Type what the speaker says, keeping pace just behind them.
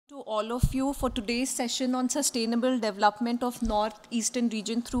To all of you for today's session on sustainable development of Northeastern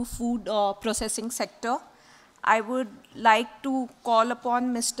region through food processing sector. I would like to call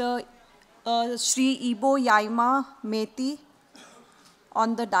upon Mr. Sri Ibo Yaima Meti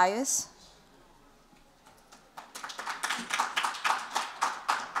on the dais.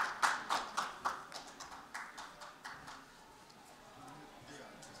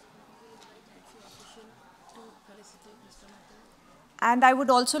 And I would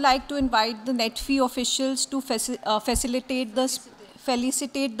also like to invite the NetFee officials to felicitate the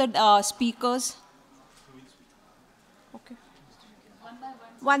speakers. Okay.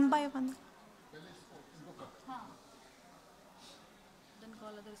 One by one. Then call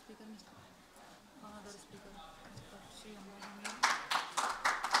other speaker, Mr. Other speaker, Mr. Sri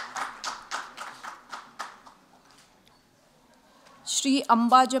Sri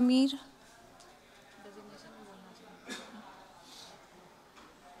Amba Jamir.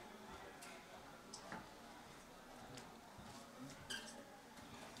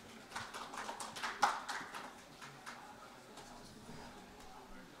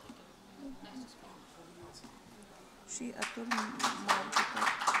 Shri Atul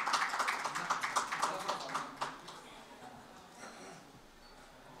Mardikar.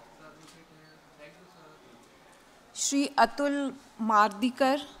 Shri Atul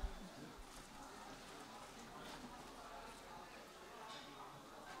Mardikar.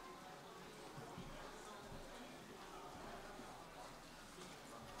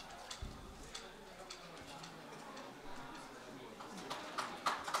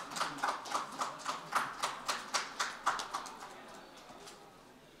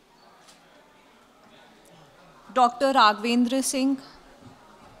 Dr. Raghavendra Singh.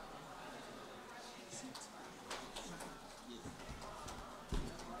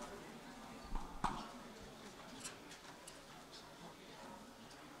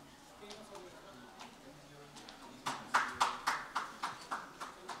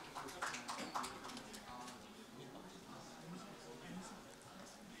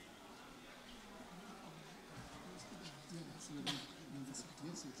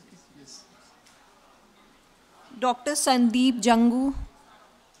 Dr. Sandeep Jangu.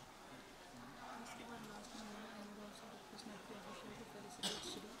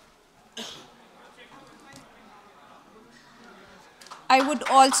 I would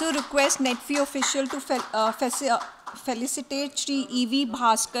also request NetFee official to felicitate Sri E.V.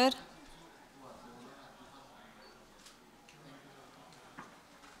 Bhaskar.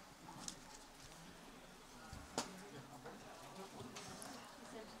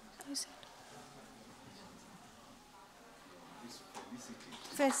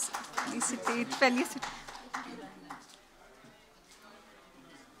 Felicitate.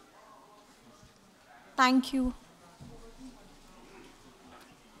 Thank you.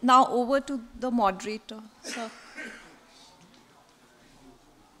 Now over to the moderator, sir.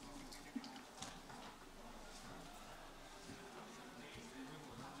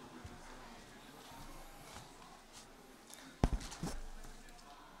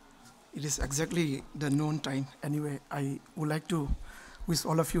 It is exactly the noon time. Anyway, I would like to wish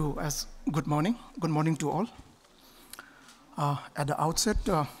all of you as good morning. Good morning to all. At the outset,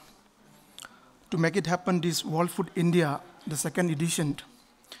 to make it happen, this World Food India, the second edition,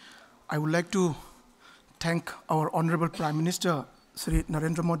 I would like to thank our Honorable Prime Minister, Sri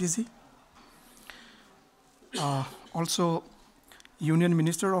Narendra Modi ji. Also, Union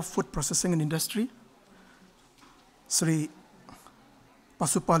Minister of Food Processing and Industry, Sri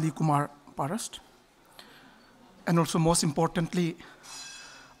Pasupali Kumar Parast. And also, most importantly,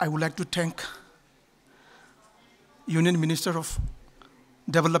 I would like to thank Union Minister of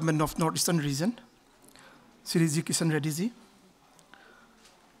Development of Northeastern Region, Sri Ji Kishan Reddy ji,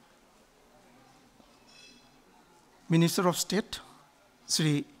 Minister of State,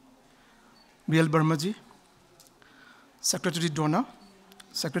 Sri B.L. Burma ji, Secretary Donna,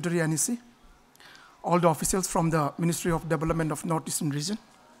 Secretary Anisi, all the officials from the Ministry of Development of Northeastern Region,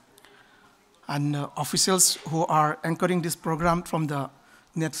 and officials who are anchoring this program from the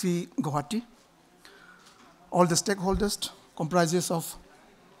NetFee Guwahati, all the stakeholders comprises of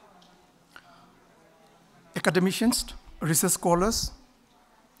academicians, research scholars,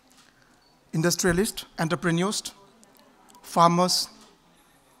 industrialists, entrepreneurs, farmers,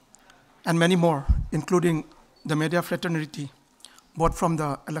 and many more, including the media fraternity, both from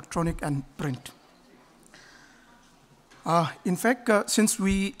the electronic and print. In fact, since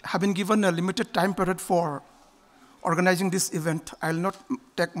we have been given a limited time period for organizing this event, I'll not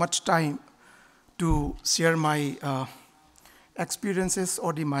take much time to share my experiences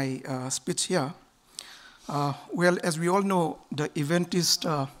or my speech here. Well, as we all know, the event is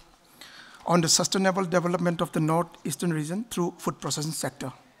on the sustainable development of the northeastern region through food processing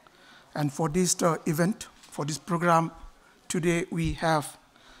sector. And for this event, for this program, today we have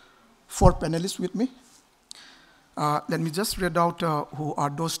 4 panelists with me. Let me just read out who are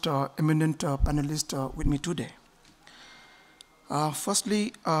those eminent panelists with me today.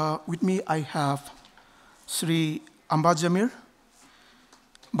 Firstly, with me I have Sri Amba Jamir,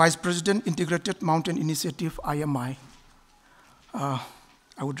 Vice President, Integrated Mountain Initiative, IMI.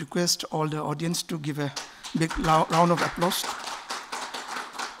 I would request all the audience to give a big round of applause,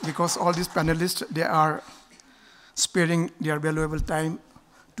 because all these panelists, they are sparing their valuable time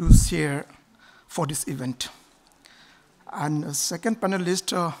to share for this event. And the second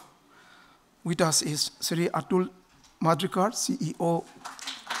panelist with us is Sri Atul Madrikar, CEO,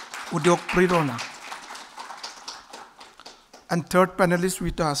 Udyog Prirona. And third panelist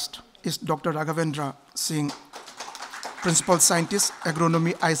with us is Dr. Raghavendra Singh, Principal Scientist,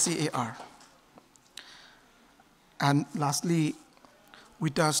 Agronomy, ICAR. And lastly,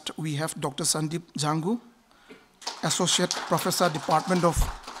 with us we have Dr. Sandeep Jangu, Associate Professor, Department of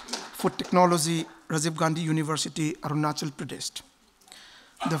Food Technology, Rajiv Gandhi University, Arunachal Pradesh.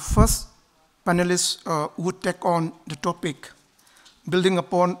 The first panelist would take on the topic, building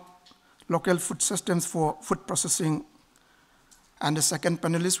upon local food systems for food processing. And the second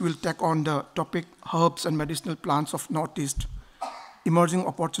panelist will take on the topic, herbs and medicinal plants of Northeast, emerging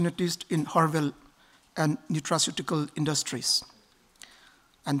opportunities in herbal and nutraceutical industries.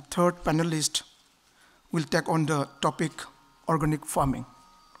 And third panelist will take on the topic, organic farming.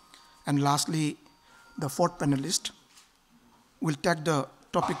 And lastly, the fourth panelist will take the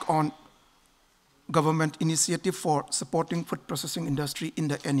topic on government initiative for supporting food processing industry in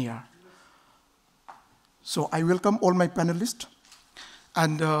the NER. So I welcome all my panelists.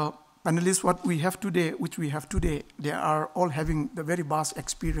 And panelists, which we have today, they are all having the very vast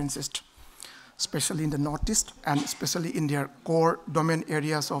experiences, especially in the Northeast and especially in their core domain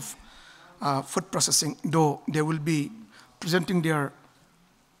areas of food processing, though they will be presenting their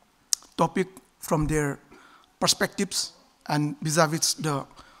topic from their perspectives and vis-a-vis the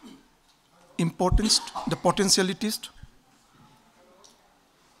importance, the potentialities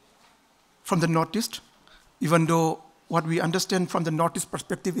from the Northeast, even though what we understand from the Northeast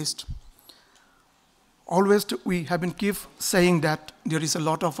perspective is always we have been keep saying that there is a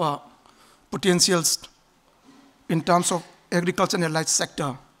lot of potentials in terms of agriculture and allied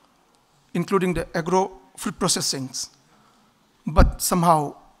sector, including the agro-food processing. But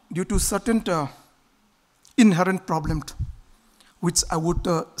somehow, due to certain inherent problems, which I would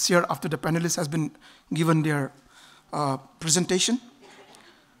share after the panelists has been given their presentation,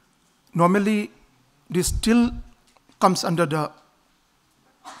 normally this still comes under the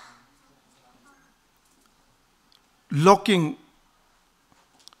locking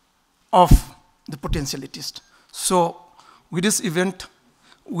of the potentialities. So with this event,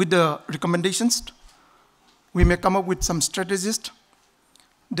 with the recommendations, we may come up with some strategies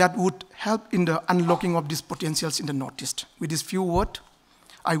that would help in the unlocking of these potentials in the Northeast. With these few words,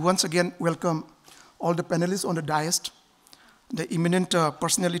 I once again welcome all the panelists on the dais, the eminent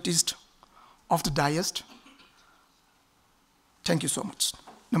personalities of the dais. Thank you so much.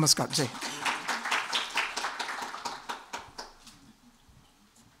 Namaskar. Jai.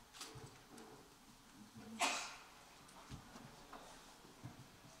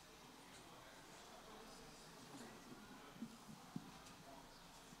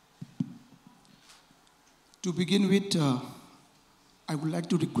 To begin with, I would like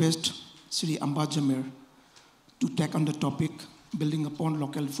to request Sri Amba Jamir to take on the topic, building upon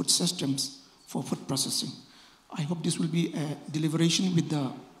local food systems for food processing. I hope this will be a deliberation with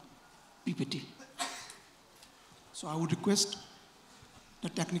the PPT. So I would request the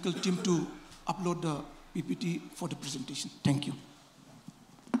technical team to upload the PPT for the presentation. Thank you.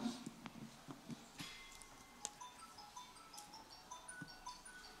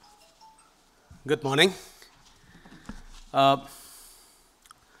 Good morning.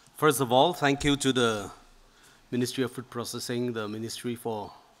 First of all, thank you to the Ministry of Food Processing, the Ministry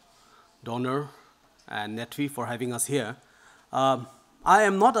for Donor, and NETFI for having us here. I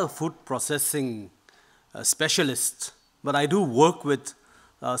am not a food processing specialist, but I do work with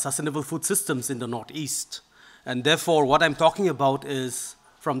sustainable food systems in the Northeast. And therefore, what I'm talking about is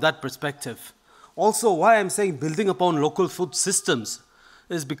from that perspective. Also, why I'm saying building upon local food systems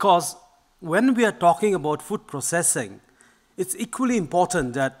is because when we are talking about food processing, it's equally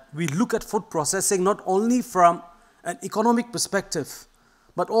important that we look at food processing not only from an economic perspective,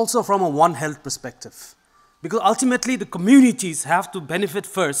 but also from a One Health perspective. Because ultimately, the communities have to benefit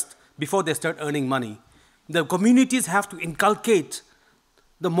first before they start earning money. The communities have to inculcate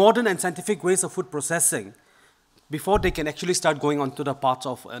the modern and scientific ways of food processing before they can actually start going on to the path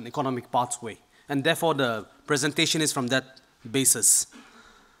of an economic pathway. And therefore, the presentation is from that basis.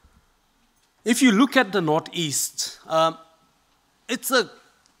 If you look at the Northeast, it's a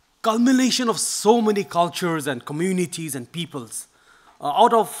culmination of so many cultures and communities and peoples.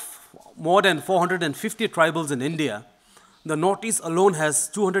 Out of more than 450 tribals in India, the Northeast alone has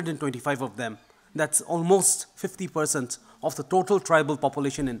 225 of them. That's almost 50% of the total tribal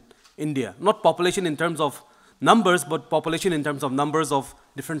population in India. Not population in terms of numbers, but population in terms of numbers of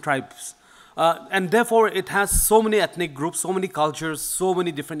different tribes. And therefore, it has so many ethnic groups, so many cultures, so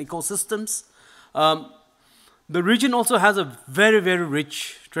many different ecosystems. The region also has a very, very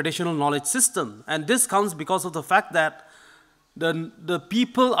rich traditional knowledge system. And this comes because of the fact that the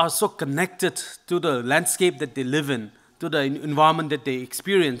people are so connected to the landscape that they live in, to the environment that they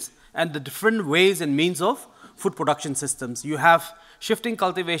experience, and the different ways and means of food production systems. You have shifting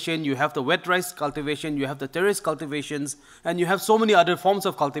cultivation, you have the wet rice cultivation, you have the terrace cultivations, and you have so many other forms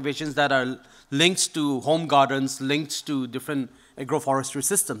of cultivations that are linked to home gardens, linked to different agroforestry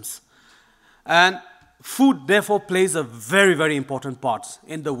systems. And food, therefore, plays a very, very important part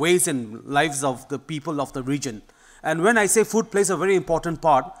in the ways and lives of the people of the region. And when I say food plays a very important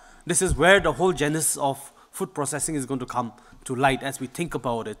part, this is where the whole genesis of food processing is going to come to light as we think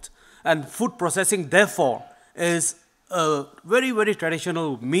about it. And food processing, therefore, is a very, very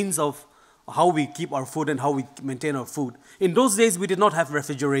traditional means of how we keep our food and how we maintain our food. In those days, we did not have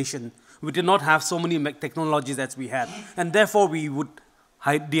refrigeration. We did not have so many technologies as we had. And therefore, we would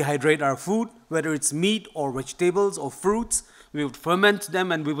dehydrate our food, whether it's meat or vegetables or fruits. We would ferment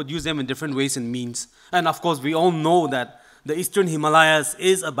them and we would use them in different ways and means. And of course, we all know that the Eastern Himalayas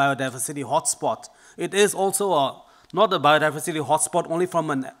is a biodiversity hotspot. It is also not a biodiversity hotspot only from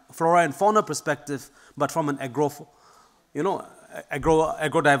an flora and fauna perspective, but from an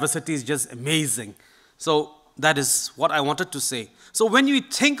agro-diversity is just amazing. So that is what I wanted to say. So when you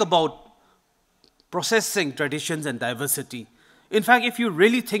think about processing traditions and diversity, in fact, if you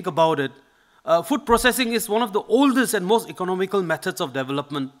really think about it, food processing is one of the oldest and most economical methods of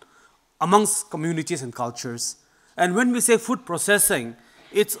development amongst communities and cultures. And when we say food processing,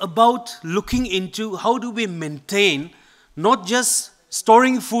 it's about looking into how do we maintain not just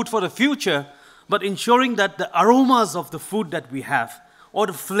storing food for the future, but ensuring that the aromas of the food that we have, or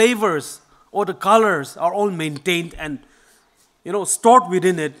the flavors, or the colors are all maintained and stored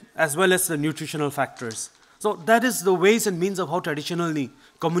within it, as well as the nutritional factors. So that is the ways and means of how traditionally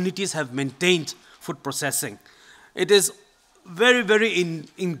communities have maintained food processing. It is very, very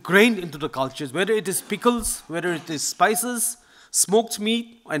ingrained into the cultures, whether it is pickles, whether it is spices, smoked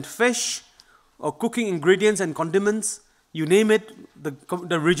meat and fish, or cooking ingredients and condiments, you name it,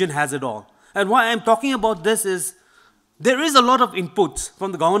 the region has it all. And why I'm talking about this is there is a lot of input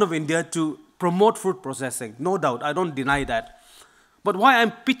from the government of India to promote food processing, no doubt, I don't deny that. But what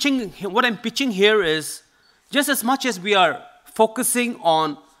I'm pitching here is just as much as we are focusing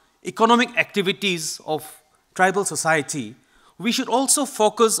on economic activities of tribal society, we should also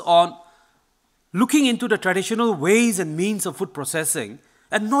focus on looking into the traditional ways and means of food processing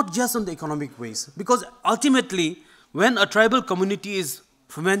and not just on the economic ways. Because ultimately, when a tribal community is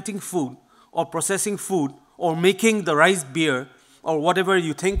fermenting food or processing food or making the rice beer or whatever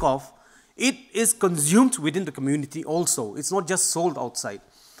you think of, it is consumed within the community also. It's not just sold outside.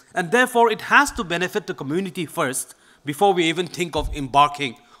 And therefore, it has to benefit the community first before we even think of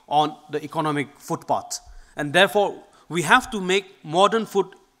embarking on the economic footpath. And therefore, we have to make modern food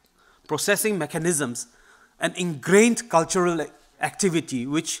processing mechanisms an ingrained cultural activity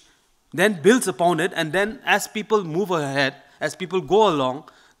which then builds upon it, and then as people move ahead, as people go along,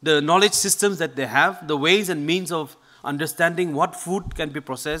 the knowledge systems that they have, the ways and means of understanding what food can be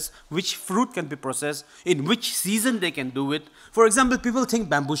processed, which fruit can be processed, in which season they can do it. For example, people think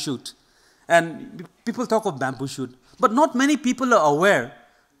bamboo shoot, and people talk of bamboo shoot, but not many people are aware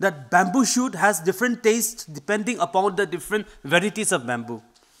that bamboo shoot has different tastes depending upon the different varieties of bamboo.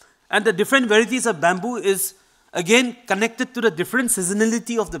 And the different varieties of bamboo is again connected to the different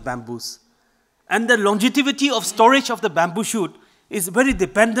seasonality of the bamboos. And the longevity of storage of the bamboo shoot is very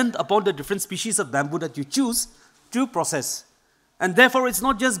dependent upon the different species of bamboo that you choose to process. And therefore, it's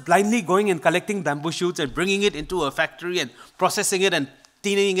not just blindly going and collecting bamboo shoots and bringing it into a factory and processing it and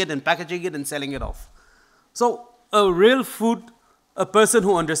tinning it and packaging it and selling it off. So a person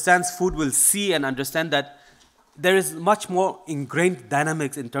who understands food will see and understand that there is much more ingrained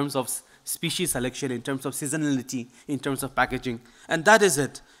dynamics in terms of species selection, in terms of seasonality, in terms of packaging. And that is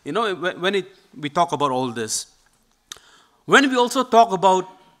it. When we talk about all this. When we also talk about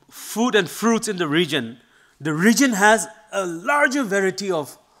food and fruits in the region has a larger variety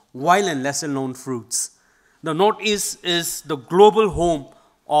of wild and lesser known fruits. The Northeast is the global home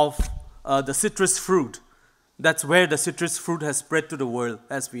of the citrus fruit. That's where the citrus fruit has spread to the world,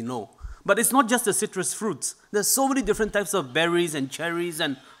 as we know. But it's not just the citrus fruits. There's so many different types of berries and cherries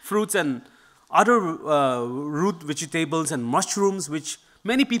and fruits and other root vegetables and mushrooms which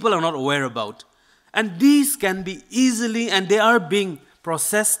many people are not aware about. And these can be easily, and they are being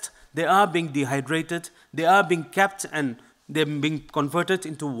processed, they are being dehydrated, they are being kept, and they're being converted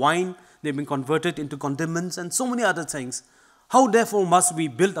into wine, they've been converted into condiments and so many other things. How therefore must we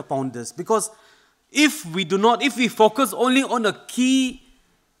build upon this? Because if we focus only on a key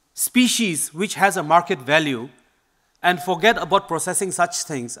species which has a market value and forget about processing such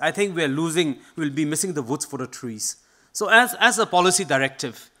things, I think we'll be missing the woods for the trees. So as a policy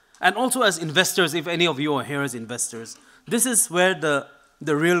directive, and also as investors, if any of you are here as investors, this is where the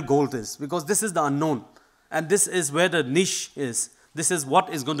real gold is, because this is the unknown, and this is where the niche is. This is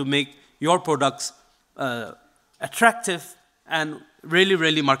what is going to make your products attractive and really,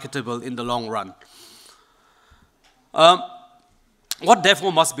 really marketable in the long run. What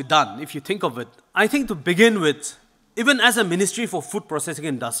therefore must be done, if you think of it? I think to begin with, even as a Ministry for Food Processing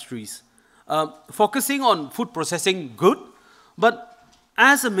Industries, focusing on food processing, good, but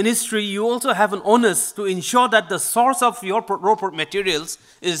as a ministry, you also have an onus to ensure that the source of your raw materials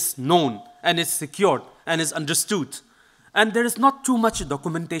is known and is secured and is understood. And there is not too much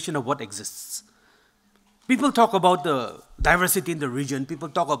documentation of what exists. People talk about the diversity in the region, people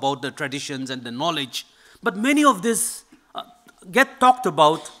talk about the traditions and the knowledge, but many of this get talked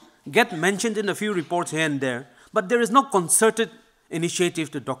about, get mentioned in a few reports here and there, but there is no concerted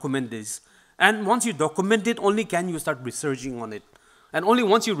initiative to document this. And once you document it, only can you start researching on it. And only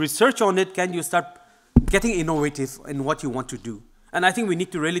once you research on it can you start getting innovative in what you want to do. And I think we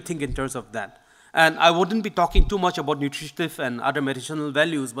need to really think in terms of that. And I wouldn't be talking too much about nutritive and other medicinal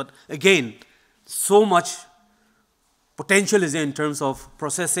values, but again, so much potential is there in terms of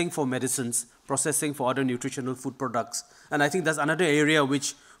processing for medicines, processing for other nutritional food products. And I think that's another area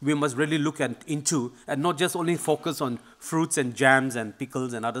which we must really look into, and not just only focus on fruits and jams and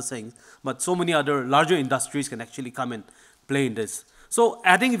pickles and other things, but so many other larger industries can actually come and play in this. So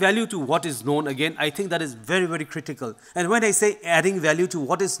adding value to what is known, again, I think that is very, very critical. And when I say adding value to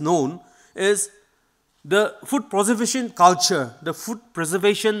what is known, is the food preservation culture, the food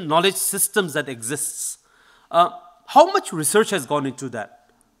preservation knowledge systems that exists. How much research has gone into that?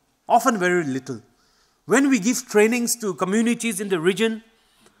 Often very little. When we give trainings to communities in the region,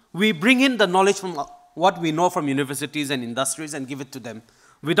 we bring in the knowledge from what we know from universities and industries and give it to them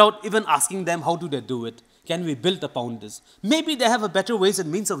without even asking them how do they do it. Can we build upon this? Maybe they have a better ways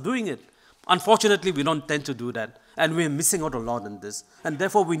and means of doing it. Unfortunately, we don't tend to do that, and we're missing out a lot in this. And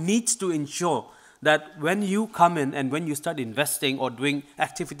therefore, we need to ensure that when you come in and when you start investing or doing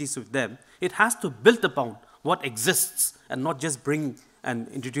activities with them, it has to build upon what exists and not just bring and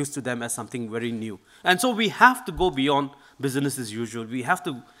introduce to them as something very new. And so we have to go beyond business as usual. We have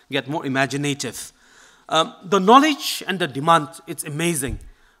to get more imaginative. The knowledge and the demand, it's amazing.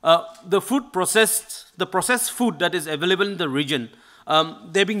 The processed food that is available in the region,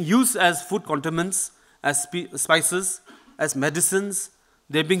 they're being used as food condiments, as spices, as medicines.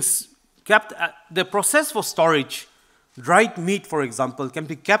 They're being kept, they're processed for storage. Dried meat, for example, can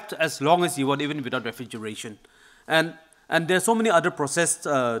be kept as long as you want, even without refrigeration. And there are so many other processed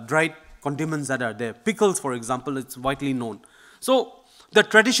dried condiments that are there. Pickles, for example, it's widely known. So the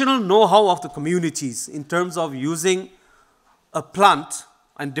traditional know-how of the communities in terms of using a plant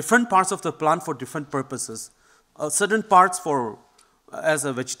and different parts of the plant for different purposes. Certain parts as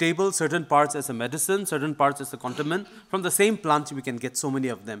a vegetable, certain parts as a medicine, certain parts as a condiment. From the same plant, we can get so many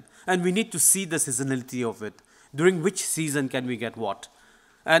of them. And we need to see the seasonality of it. During which season can we get what?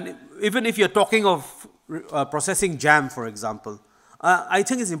 And even if you're talking of processing jam, for example, I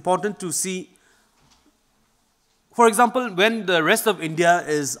think it's important to see, for example, when the rest of India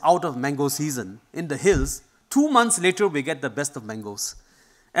is out of mango season in the hills, 2 months later we get the best of mangoes.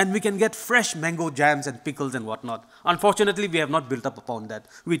 And we can get fresh mango jams and pickles and whatnot. Unfortunately, we have not built up upon that.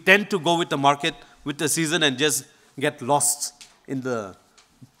 We tend to go with the market, with the season, and just get lost in the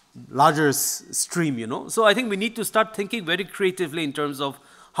larger stream, you know. So I think we need to start thinking very creatively in terms of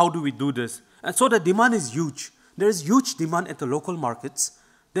how do we do this. And so the demand is huge. There is huge demand at the local markets.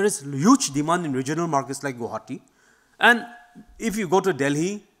 There is huge demand in regional markets like Guwahati. And if you go to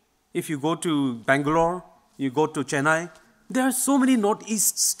Delhi, if you go to Bangalore, you go to Chennai, there are so many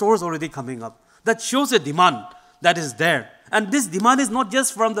Northeast stores already coming up. That shows a demand that is there. And this demand is not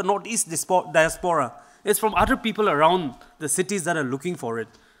just from the Northeast diaspora. It's from other people around the cities that are looking for it.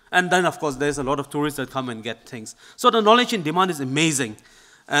 And then, of course, there's a lot of tourists that come and get things. So the knowledge in demand is amazing.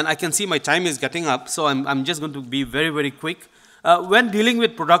 And I can see my time is getting up, so I'm just going to be very, very quick. When dealing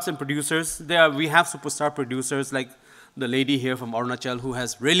with products and producers, we have superstar producers like the lady here from Arunachal who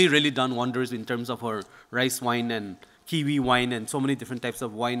has really, really done wonders in terms of her rice wine and kiwi wine and so many different types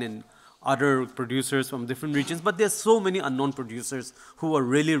of wine and other producers from different regions. But there's so many unknown producers who are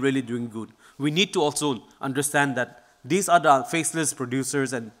really, really doing good. We need to also understand that these are the faceless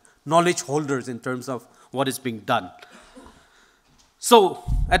producers and knowledge holders in terms of what is being done. So,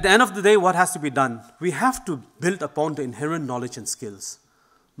 at the end of the day, what has to be done? We have to build upon the inherent knowledge and skills.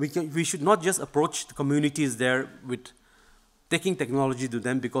 We should not just approach the communities there with taking technology to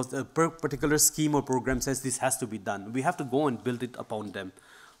them because a particular scheme or program says this has to be done. We have to go and build it upon them.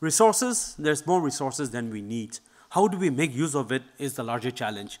 Resources, there's more resources than we need. How do we make use of it is the larger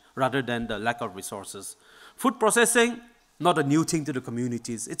challenge rather than the lack of resources. Food processing, not a new thing to the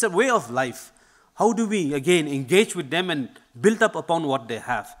communities. It's a way of life. How do we, again, engage with them and build up upon what they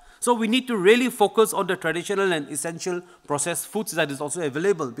have? So we need to really focus on the traditional and essential processed foods that is also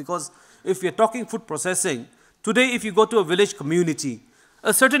available, because if we're talking food processing, today if you go to a village community,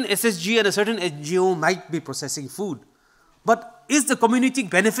 a certain SSG and a certain NGO might be processing food. But is the community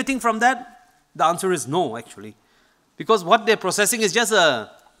benefiting from that? The answer is no, actually. Because what they're processing is just a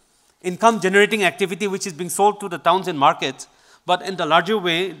income-generating activity which is being sold to the towns and markets. But in the larger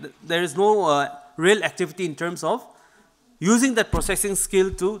way, there is no real activity in terms of using that processing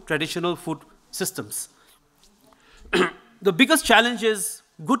skill to traditional food systems. The biggest challenge is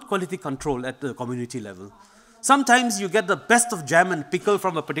good quality control at the community level. Sometimes you get the best of jam and pickle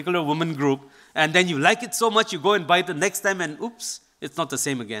from a particular woman group, and then you like it so much, you go and buy it the next time, and oops, it's not the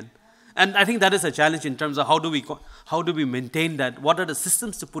same again. And I think that is a challenge in terms of how do we maintain that? What are the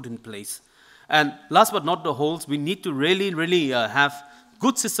systems to put in place? And last but not the wholes, we need to really have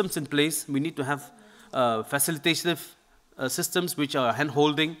good systems in place. We need to have facilitative systems which are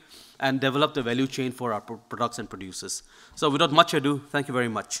hand-holding and develop the value chain for our products and producers. So without much ado, thank you very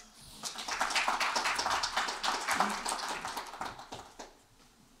much.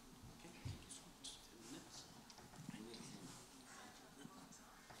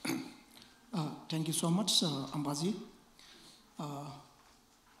 Thank you so much, Ambaji.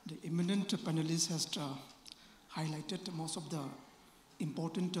 The eminent panelist has highlighted most of the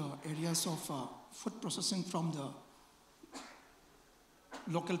important areas of food processing from the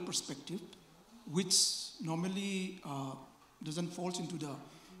local perspective, which normally doesn't fall into the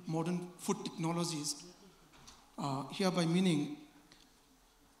modern food technologies. Hereby meaning,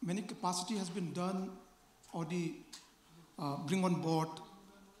 many capacity has been done or bring on board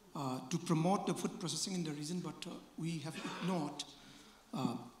to promote the food processing in the region, but we have ignored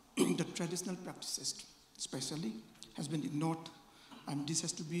the traditional practices, especially, has been ignored, and this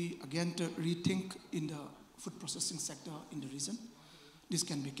has to be, again, to rethink in the food processing sector in the region. This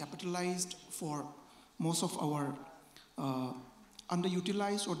can be capitalized for most of our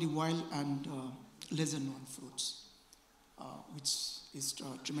underutilized or the wild and lesser known fruits, which is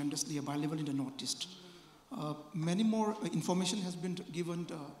tremendously available in the Northeast. Many more information has been given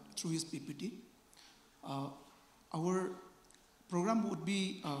through his PPT. Our program would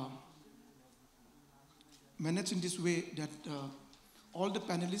be managed in this way that all the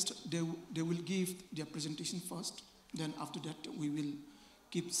panelists, they will give their presentation first. Then after that, we will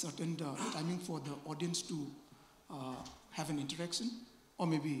keep certain timing for the audience to have an interaction, or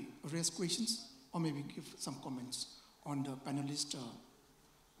maybe raise questions, or maybe give some comments on the panelist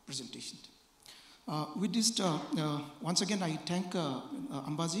presentation. With this, once again, I thank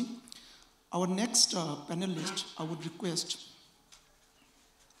Ambaji. Our next panelist, I would request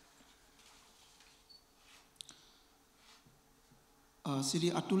Sri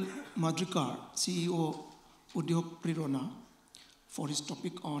Atul Madrikar, CEO Udyog Prirona, for his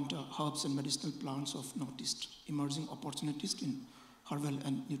topic on the herbs and medicinal plants of Northeast, emerging opportunities in herbal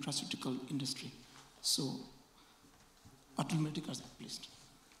and nutraceutical industry. So, Atul Madrikar, please.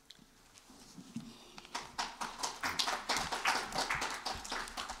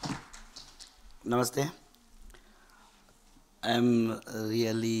 Namaste. I'm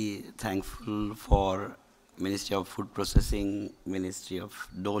really thankful for Ministry of Food Processing, Ministry of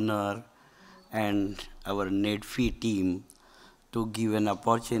Donor, and our NEDFI team to give an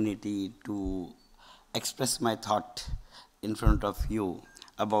opportunity to express my thought in front of you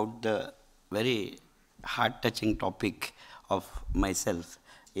about the very heart-touching topic of myself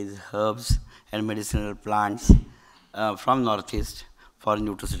is herbs and medicinal plants from Northeast for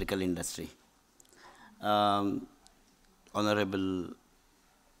nutraceutical industry. Honorable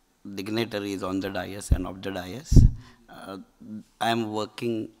dignitaries on the dais and off the dais, Uh, I am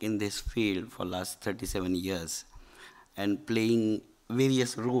working in this field for last 37 years and playing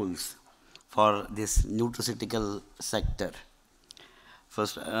various roles for this nutraceutical sector.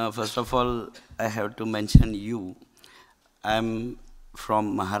 First of all, I have to mention you. I am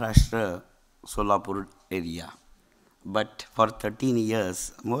from Maharashtra, Solapur area. But for 13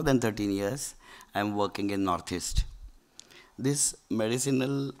 years, more than 13 years, I am working in Northeast. This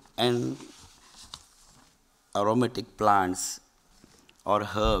medicinal and aromatic plants or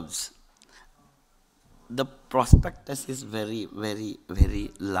herbs, the prospectus is very, very,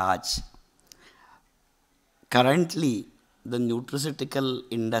 very large. Currently, the nutraceutical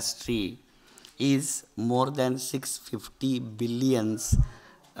industry is more than 650 billions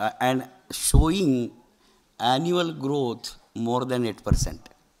and showing annual growth more than 8%.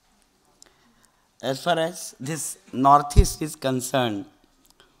 As far as this Northeast is concerned,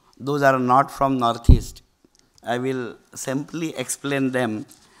 those are not from Northeast. I will simply explain them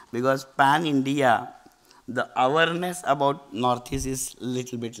because pan India, the awareness about Northeast is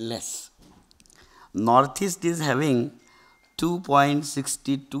little bit less. Northeast is having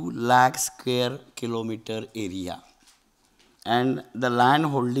 2.62 lakh square kilometer area. And the land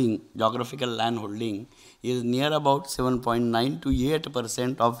holding, geographical land holding, is near about 7.9 to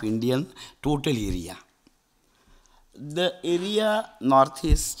 8% of Indian total area. The area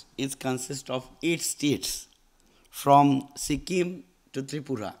Northeast is consists of 8 states, from Sikkim to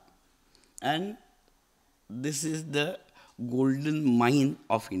Tripura. And this is the golden mine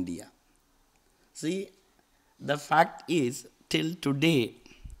of India. See, the fact is, till today,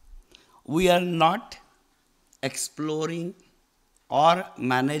 we are not exploring or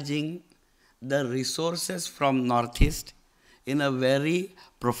managing the resources from Northeast in a very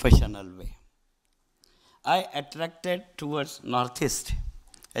professional way. I attracted towards Northeast,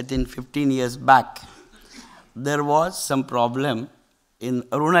 I think 15 years back. There was some problem in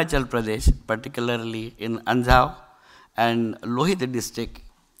Arunachal Pradesh, particularly in Anjav and Lohit district.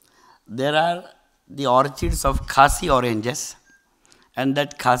 There are the orchards of Khasi oranges, and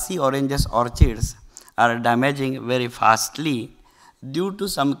that Khasi oranges orchards are damaging very fastly due to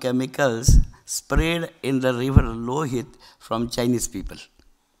some chemicals sprayed in the river Lohit from Chinese people.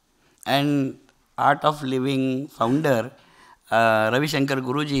 And Art of Living founder Ravi Shankar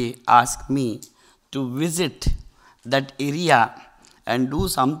Guruji asked me to visit that area and do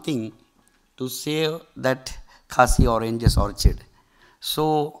something to save that Khasi oranges orchard.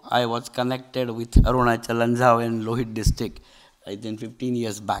 So I was connected with Arunachal, Anjav and Lohit district, I think 15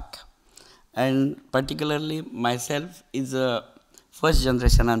 years back. And particularly myself is a first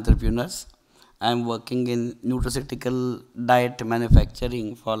generation entrepreneurs. I am working in nutraceutical diet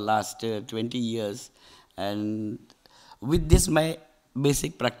manufacturing for last 20 years. And with this my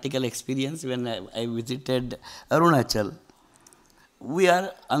basic practical experience when I visited Arunachal, we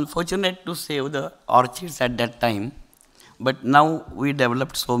are unfortunate to save the orchards at that time. But now we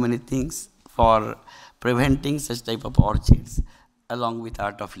developed so many things for preventing such type of orchards along with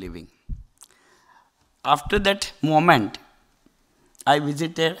Art of Living. After that moment, I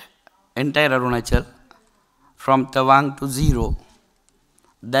visited entire Arunachal from Tawang to Zero.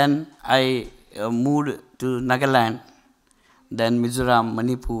 Then I moved to Nagaland, then Mizoram,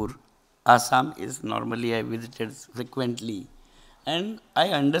 Manipur. Assam is normally I visited frequently. And I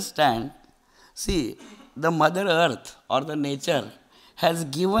understand, see, the Mother Earth or the nature has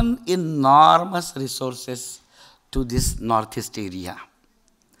given enormous resources to this Northeast area.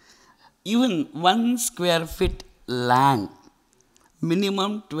 Even 1 square feet land,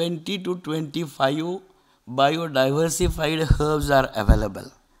 minimum 20 to 25 biodiversified herbs are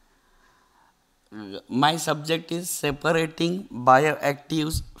available. My subject is separating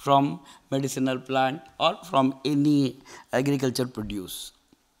bioactives from medicinal plant or from any agriculture produce.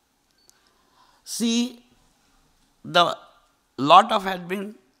 See, the lot of had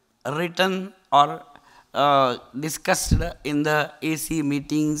been written or discussed in the AC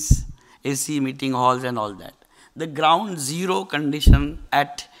meetings, AC meeting halls and all that. The ground zero condition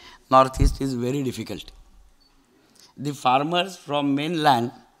at Northeast is very difficult. The farmers from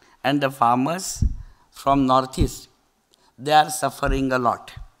mainland and the farmers from Northeast, they are suffering a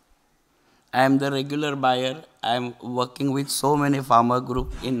lot. I am the regular buyer. I am working with so many farmer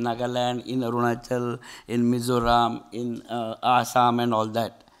groups in Nagaland, in Arunachal, in Mizoram, in Assam and all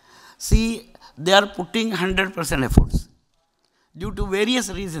that. See, they are putting 100% efforts. Due to various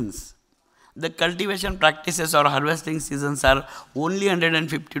reasons, the cultivation practices or harvesting seasons are only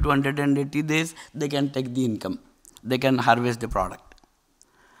 150 to 180 days, they can take the income. They can harvest the product.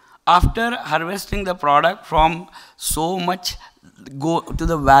 After harvesting the product from so much, go to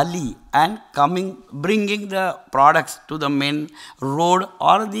the valley and bringing the products to the main road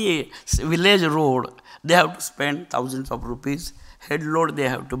or the village road, they have to spend thousands of rupees. Head load, they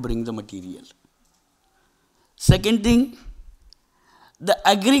have to bring the material. Second thing, the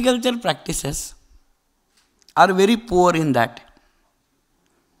agriculture practices are very poor in that.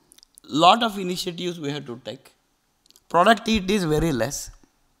 Lot of initiatives we have to take. Productivity is very less.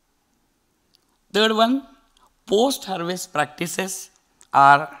 Third one, post-harvest practices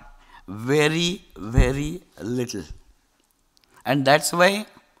are very, very little. And that's why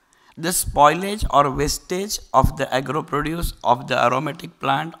the spoilage or wastage of the agro produce of the aromatic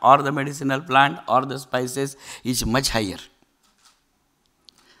plant or the medicinal plant or the spices is much higher.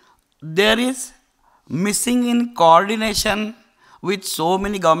 There is missing in coordination with so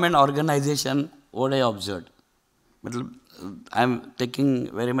many government organizations, what I observed. I am taking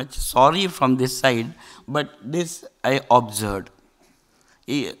very much sorry from this side, but this I observed.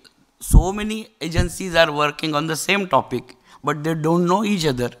 So many agencies are working on the same topic, but they don't know each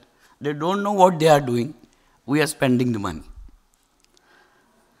other. They don't know what they are doing. We are spending the money.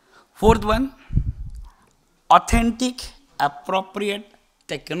 Fourth one, authentic, appropriate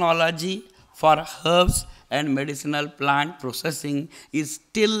technology for herbs and medicinal plant processing is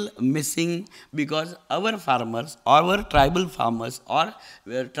still missing because our farmers, our tribal farmers or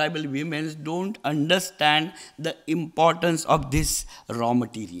tribal women don't understand the importance of this raw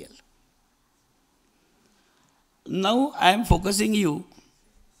material. Now I am focusing you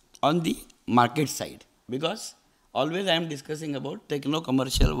on the market side because always I am discussing about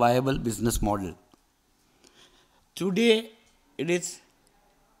techno-commercial viable business model. Today it is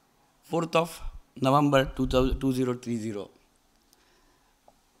 4th of November 2030.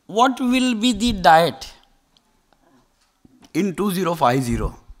 What will be the diet in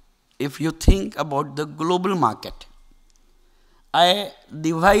 2050 if you think about the global market? I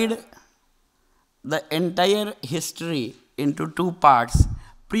divide the entire history into two parts,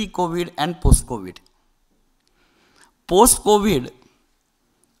 pre-COVID and post-COVID. Post-COVID,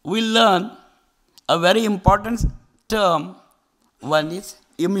 we learn a very important term, one is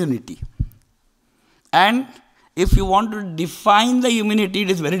immunity. And if you want to define the immunity, it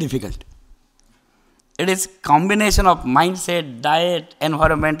is very difficult. It is combination of mindset, diet,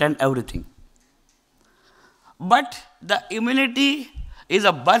 environment and everything. But the immunity is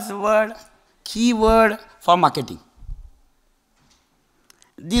a buzzword, keyword for marketing.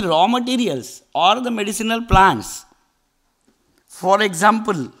 The raw materials or the medicinal plants, for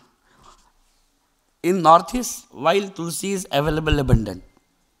example, in Northeast, while tulsi is available abundant,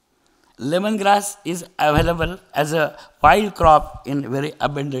 lemongrass is available as a wild crop in a very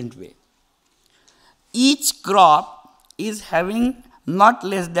abundant way. Each crop is having not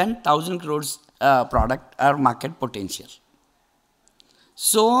less than 1,000 crores product or market potential.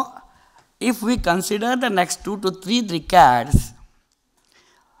 So, if we consider the next 2 to 3 decades,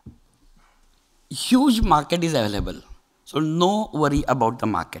 huge market is available. So, no worry about the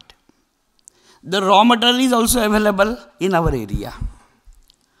market. The raw material is also available in our area.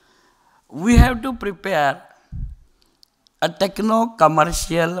 We have to prepare a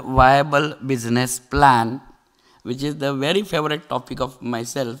techno-commercial viable business plan, which is the very favorite topic of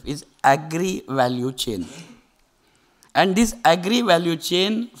myself, is agri-value chain. And this agri-value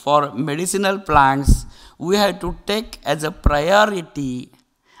chain for medicinal plants, we have to take as a priority,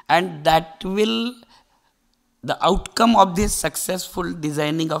 and that will, the outcome of this successful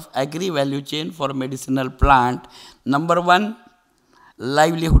designing of agri-value chain for medicinal plant, number one,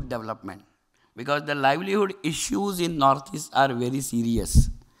 livelihood development. Because the livelihood issues in Northeast are very serious.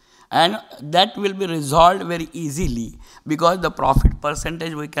 And that will be resolved very easily because the profit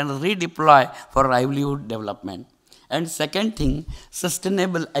percentage we can redeploy for livelihood development. And second thing,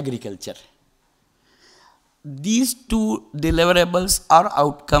 sustainable agriculture. These two deliverables or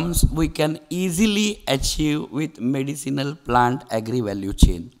outcomes we can easily achieve with medicinal plant agri-value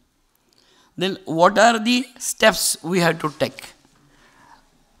chain. Then what are the steps we have to take?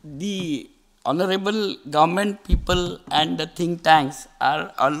 The honorable government people and the think tanks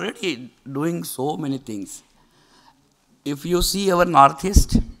are already doing so many things. If you see our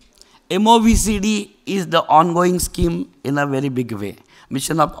Northeast, MOVCD is the ongoing scheme in a very big way.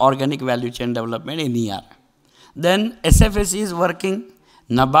 Mission of Organic Value Chain Development, NER. Then SFSC is working,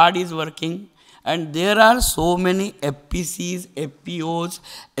 NABARD is working, and there are so many FPCs, FPOs,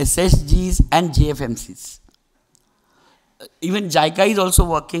 SSGs and JFMCs. Even JICA is also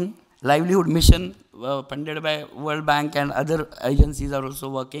working, livelihood mission funded by World Bank and other agencies are also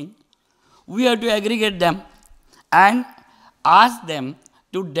working. We have to aggregate them and ask them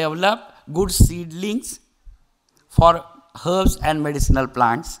to develop good seedlings for herbs and medicinal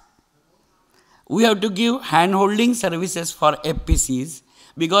plants. We have to give hand-holding services for FPCs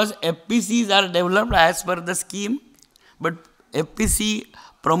because FPCs are developed as per the scheme, but FPC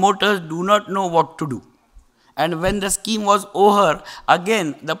promoters do not know what to do. And when the scheme was over,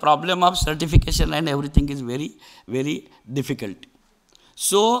 again, the problem of certification and everything is very, very difficult.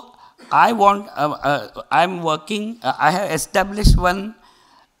 So, I have established one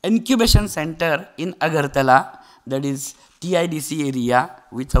incubation center in Agartala, that is TIDC area,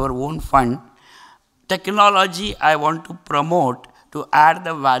 with our own fund. Technology I want to promote to add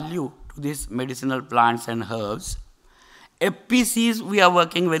the value to these medicinal plants and herbs. FPCs, we are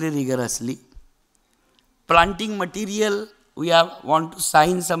working very rigorously. Planting material, we want to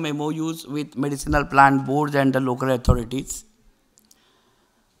sign some MOUs with medicinal plant boards and the local authorities.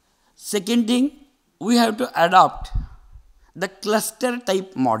 Second thing, we have to adopt the cluster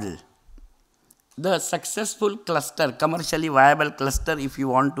type model. The successful cluster, commercially viable cluster, if you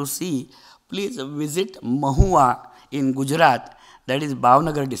want to see, please visit Mahua in Gujarat, that is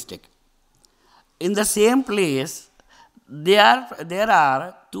Bhavnagar district. In the same place, there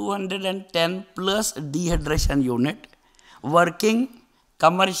are 210 plus dehydration unit working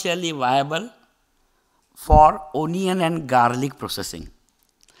commercially viable for onion and garlic processing.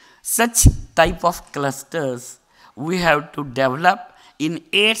 Such type of clusters we have to develop in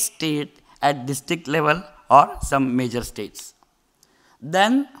 8 states at district level or some major states.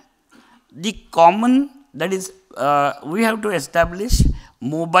 Then the common, that is, we have to establish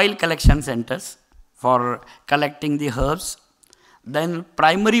mobile collection centers for collecting the herbs, then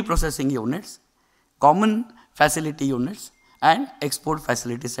primary processing units, common facility units, and export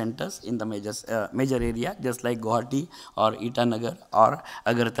facility centers in the major area, just like Guwahati or Itanagar or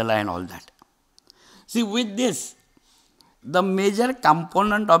Agartala and all that. See, with this, the major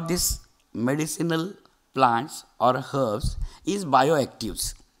component of this medicinal plants or herbs is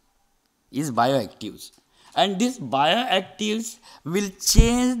bioactives. And these bioactives will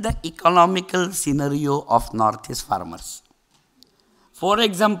change the economical scenario of Northeast farmers. For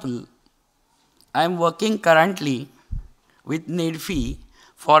example, I am working currently with NEDFI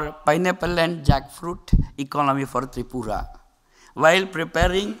for pineapple and jackfruit economy for Tripura. While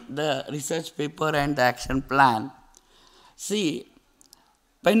preparing the research paper and the action plan, see,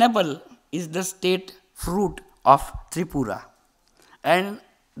 pineapple is the state fruit of Tripura. And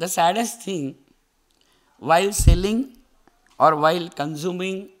the saddest thing, while selling or while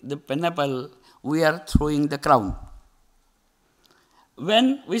consuming the pineapple, we are throwing the crown.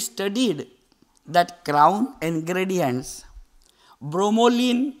 When we studied that crown ingredients,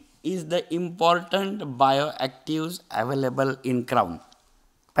 bromelain is the important bioactives available in crown,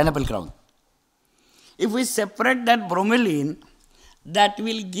 pineapple crown. If we separate that bromelain, that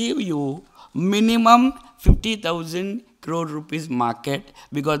will give you minimum 50,000 crore rupees market,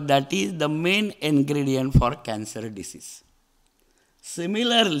 because that is the main ingredient for cancer disease.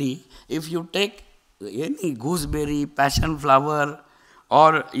 Similarly, if you take any gooseberry, passion flower,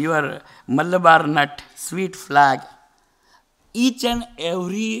 or your Malabar nut, sweet flag, each and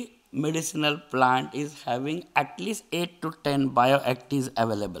every medicinal plant is having at least 8 to 10 bioactives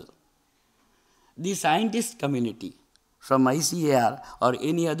available. The scientist community from ICAR or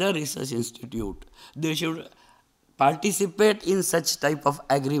any other research institute, they should participate in such type of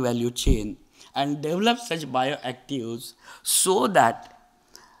agri-value chain and develop such bioactives so that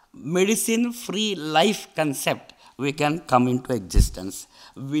medicine-free life concept we can come into existence,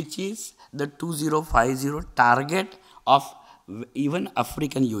 which is the 2050 target of even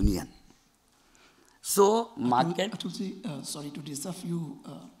African Union. So, market... Atulji, sorry to disturb you,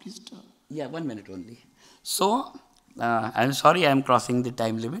 please... Yeah, 1 minute only. So, I'm sorry I'm crossing the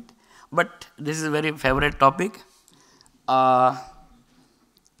time limit, but this is a very favorite topic.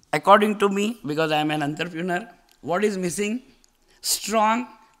 According to me, because I am an entrepreneur, what is missing? Strong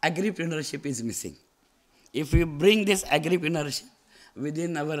agripreneurship is missing. If we bring this agripreneurship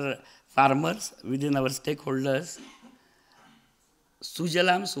within our farmers, within our stakeholders,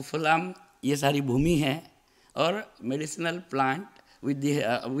 Sujalam सुफलाम ये सारी भूमि है और medicinal plant with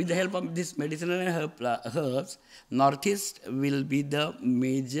the help of this medicinal herbs, Northeast will be the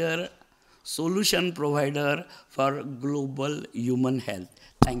major solution provider for global human health.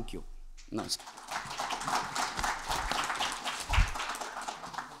 Thank you. Namaste.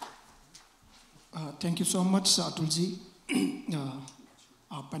 Thank you so much, Atulji.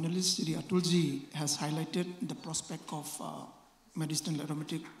 Our panelist, Sri Atulji, has highlighted the prospect of medicinal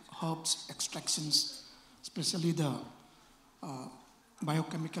aromatic herbs extractions, especially the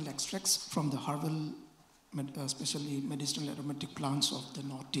biochemical extracts from the herbal especially medicinal aromatic plants of the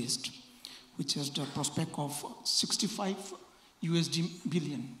Northeast, which has the prospect of 65 USD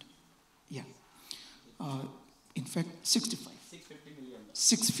billion. Yeah. In fact, 65. 650 million.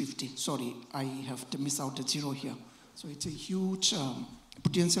 650, sorry, I have to miss out the zero here. So it's a huge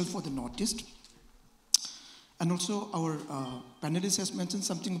potential for the Northeast. And also our panelist has mentioned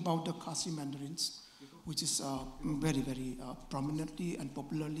something about the Khasi mandarins, which is very, very prominently and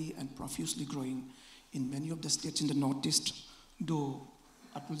popularly and profusely growing in many of the states in the Northeast. Though,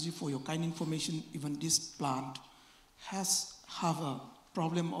 Atulji, for your kind information, even this plant have a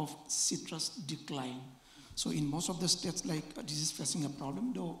problem of citrus decline. So in most of the states, like this is facing a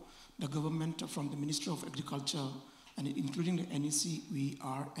problem, though the government from the Ministry of Agriculture and including the NEC,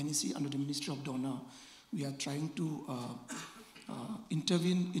 NEC under the Ministry of Donor, we are trying to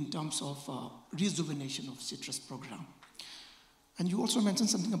intervene in terms of rejuvenation of citrus program. And you also mentioned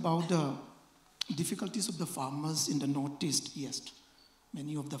something about the difficulties of the farmers in the Northeast. Yes,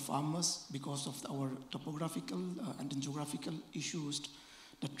 many of the farmers, because of our topographical and geographical issues,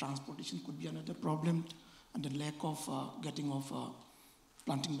 the transportation could be another problem, and the lack of getting of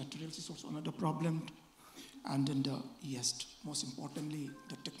planting materials is also another problem. And then most importantly,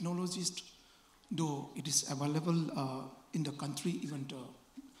 the technologies, though it is available in the country, even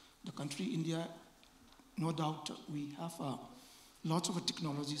the country India, no doubt we have lots of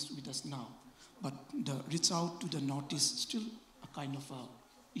technologies with us now, but the reach out to the Northeast is still a kind of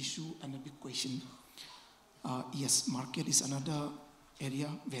issue and a big question. Yes, market is another area,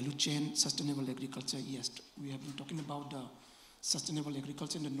 value chain, sustainable agriculture. Yes, we have been talking about the sustainable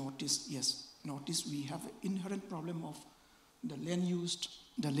agriculture in the Northeast. Yes, Northeast we have an inherent problem of the land use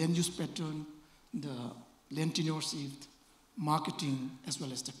pattern, the land tenureship, marketing, as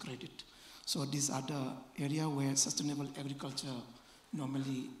well as the credit. So these are the area where sustainable agriculture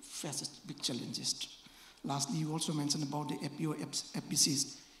normally faces big challenges. Lastly, you also mentioned about the APO,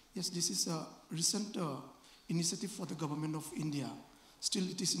 APCs. Yes, this is a recent initiative for the government of India. Still,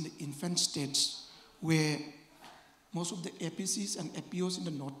 it is in the infant stage where most of the APCs and APOs in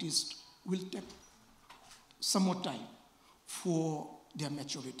the Northeast will take some more time for their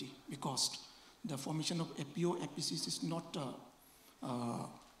maturity, because the formation of APO, APCs is not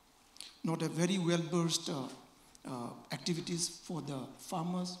a very well-versed activities for the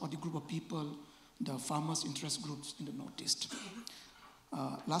farmers or the group of people, the farmers' interest groups in the Northeast.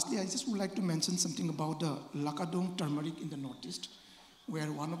 Lastly, I just would like to mention something about the Lakadong turmeric in the Northeast,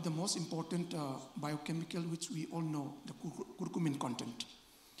 where one of the most important biochemical, which we all know, the curcumin content.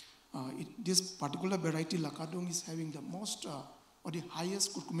 This particular variety, Lakadong, is having the most or the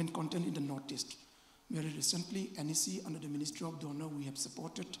highest curcumin content in the Northeast. Very recently, NEC under the Ministry of Donor, we have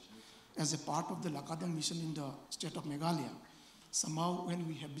supported as a part of the Lakadong mission in the state of Meghalaya. Somehow, when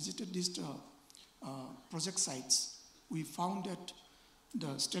we have visited these project sites, we found that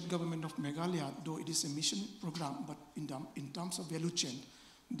the state government of Meghalaya, though it is a mission program, but in terms of value chain,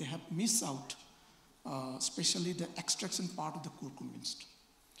 they have missed out, especially the extraction part of the curcumins.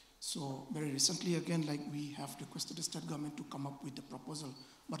 So very recently, again, like we have requested the state government to come up with the proposal,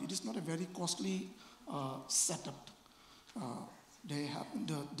 but it is not a very costly setup. They have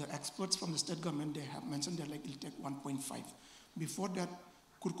the experts from the state government, they have mentioned that like it'll take 1.5. Before that,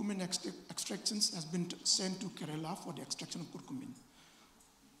 curcumin extractions has been sent to Kerala for the extraction of curcumin.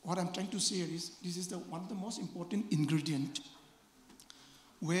 What I'm trying to say is, this is one of the most important ingredient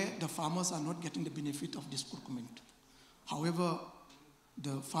where the farmers are not getting the benefit of this curcumin. However,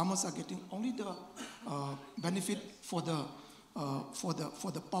 the farmers are getting only the benefit for the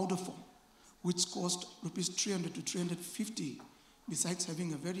powder form, which cost rupees 300 to 350, besides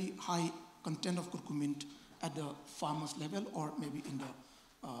having a very high content of curcumin at the farmer's level or maybe in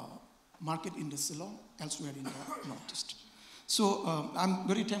the market in the Ceylon, elsewhere in the Northeast. So I'm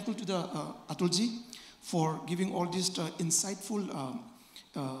very thankful to the Atulji for giving all this insightful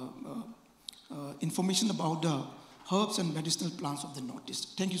information about the herbs and medicinal plants of the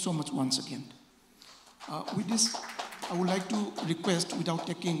Northeast. Thank you so much once again. With this, I would like to request, without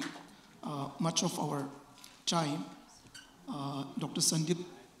taking much of our time, Dr. Sandeep.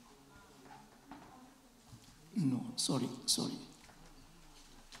 No, sorry.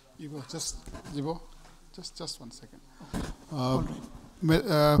 Just 1 second. All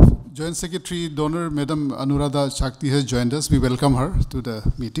right. Joint Secretary Donor Madam Anuradha Shakti has joined us. We welcome her to the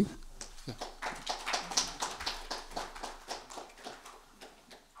meeting. Yeah.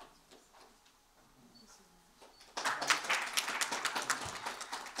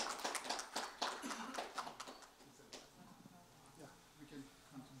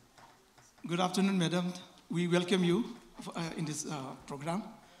 Good afternoon, Madam. We welcome you in this program.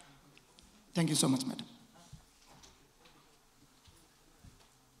 Thank you so much, Madam.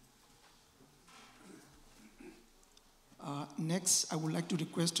 Next, I would like to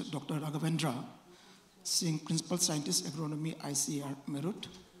request Dr. Raghavendra Singh, Principal Scientist, Agronomy, ICAR, Meerut,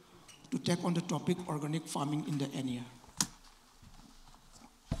 to take on the topic organic farming in the NER.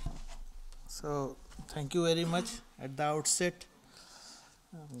 So, thank you very much at the outset.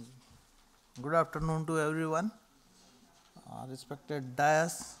 Good afternoon to everyone. Respected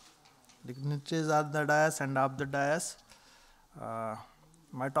dais, dignitaries of the dais and of the dais.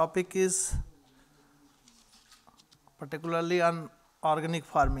 My topic is particularly on organic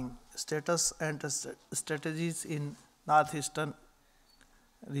farming, status and strategies in northeastern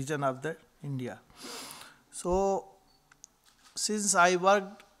region of the India. So, since I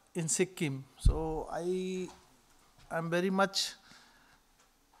worked in Sikkim, so I am very much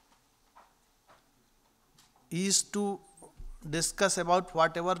eased to discuss about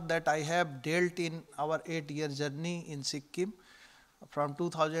whatever that I have dealt in our 8-year journey in Sikkim from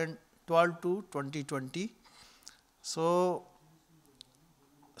 2012 to 2020. So,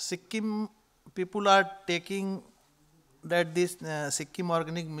 Sikkim people are taking that this Sikkim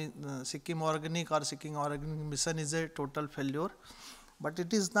organic mission is a total failure, but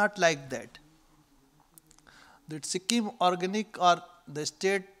it is not like that. The Sikkim organic, or the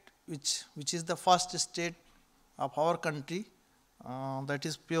state which is the first state of our country that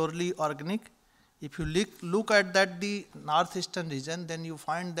is purely organic. If you look at that the northeastern region, then you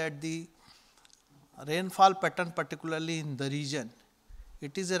find that the rainfall pattern, particularly in the region,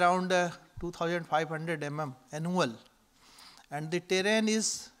 it is around 2500 mm annual, and the terrain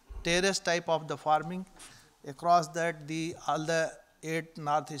is terrace type of the farming across that all the 8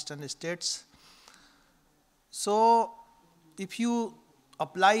 northeastern states. So, if you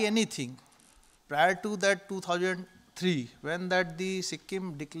apply anything prior to that 2003, when that the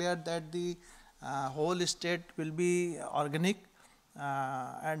Sikkim declared that the whole state will be organic,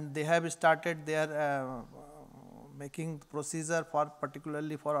 and they have started their making procedure for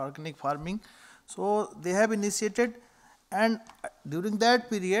particularly for organic farming. So, they have initiated, and during that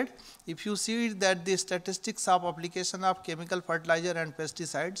period, if you see that the statistics of application of chemical fertilizer and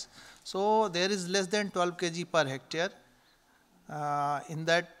pesticides, so there is less than 12 kg per hectare in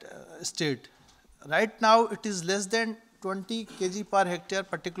that state. Right now, it is less than 20 kg per hectare,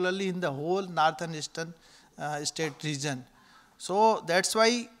 particularly in the whole northern eastern state region. So, that is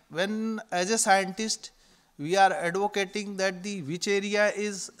why when as a scientist, we are advocating that the which area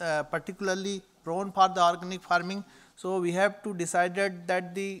is particularly prone for the organic farming. So, we have to decide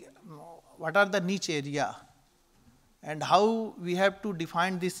that the what are the niche area and how we have to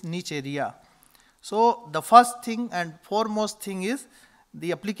define this niche area. So, the first thing and foremost thing is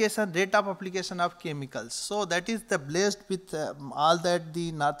the application, rate of application of chemicals. So, that is the blessed with all that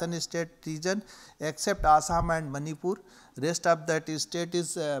the northern state region except Assam and Manipur. Rest of that state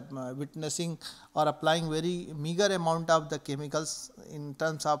is witnessing or applying very meager amount of the chemicals in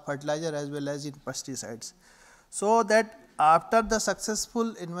terms of fertilizer as well as in pesticides. So, that after the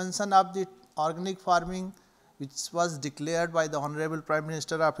successful invention of the organic farming, which was declared by the Honorable Prime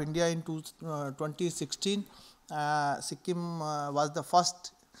Minister of India in 2016, Sikkim was the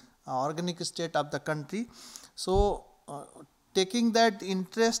first organic state of the country. So, taking that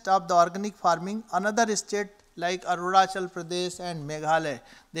interest of the organic farming, another state like Arunachal Pradesh and Meghalaya,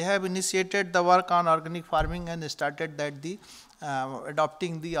 they have initiated the work on organic farming and started that the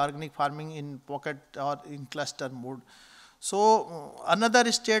adopting the organic farming in pocket or in cluster mode. So,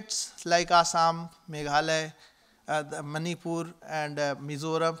 another states like Assam, Meghalaya, Manipur and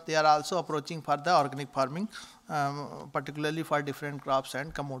Mizoram, they are also approaching for the organic farming, particularly for different crops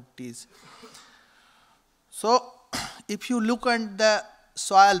and commodities. So, if you look at the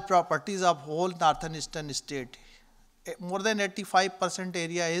soil properties of whole northern eastern state, more than 85%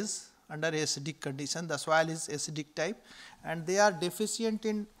 area is under acidic condition. The soil is acidic type, and they are deficient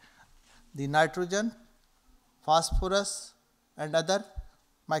in the nitrogen, phosphorus and other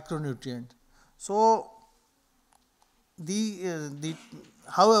micronutrient. So,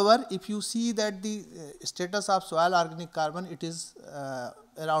 however, if you see that the status of soil organic carbon, it is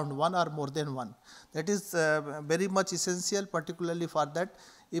around 1 or more than 1. That is very much essential, particularly for that.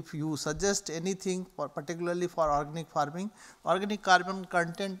 If you suggest anything for particularly for organic farming, organic carbon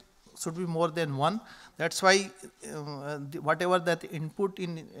content should be more than 1. That is why whatever that input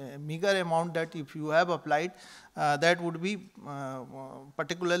in meager amount that if you have applied, that would be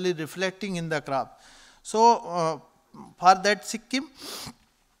particularly reflecting in the crop. So, for that Sikkim,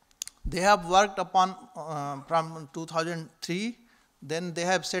 they have worked upon from 2003, then they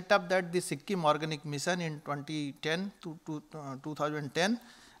have set up that the Sikkim Organic Mission in 2010 to 2010,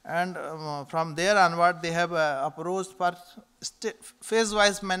 and from there onward they have approached for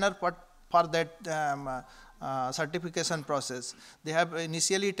phase-wise manner for that certification process. They have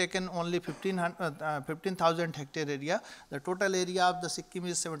initially taken only 15,000 hectare area. The total area of the Sikkim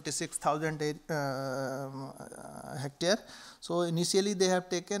is 76,000 hectare. So initially they have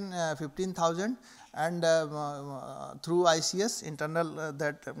taken 15,000, and through ICS, internal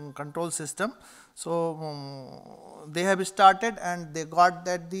control system. So they have started, and they got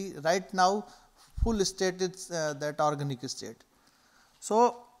that the right now full state is that organic state.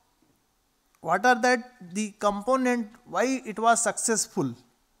 So what are that the component why it was successful?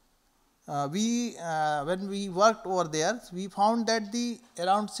 When we worked over there, we found that the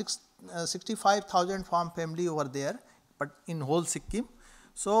around 65,000 farm family over there, but in whole Sikkim.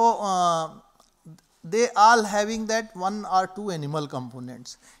 So they all having that one or two animal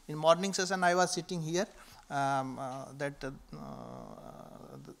components. In morning session, I was sitting here.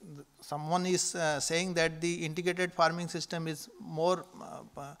 Someone is saying that the integrated farming system is more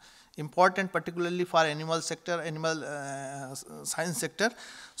important, particularly for animal sector, animal science sector.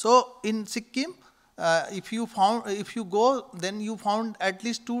 So in Sikkim, if you go, then you found at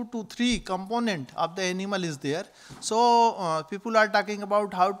least 2 to 3 component of the animal is there. So people are talking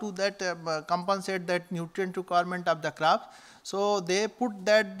about how to that compensate that nutrient requirement of the crop. So they put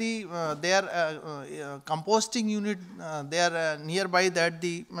that their composting unit there nearby that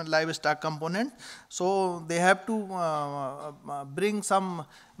the livestock component. So they have to bring some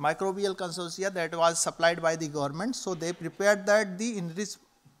microbial consortia that was supplied by the government. So they prepared that the enriched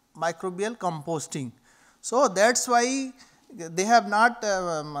microbial composting. So that's why they have not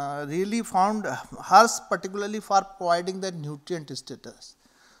really found herbs particularly for providing the nutrient status.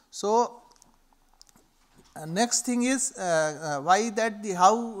 So next thing is why that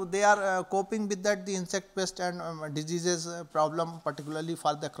how they are coping with that the insect pest and diseases problem, particularly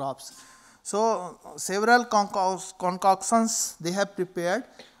for the crops. So several concoctions they have prepared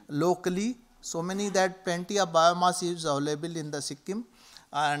locally. So many that plenty of biomass is available in the Sikkim.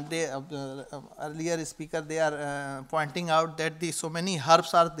 And they earlier speaker they are pointing out that so many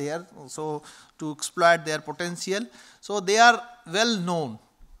herbs are there, so to exploit their potential. So they are well known,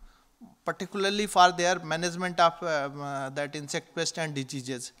 particularly for their management of that insect pest and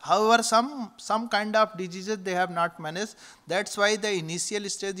diseases. However, some kind of diseases they have not managed. That's why the initial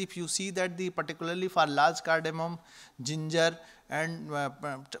stage, if you see that particularly for large cardamom, ginger, and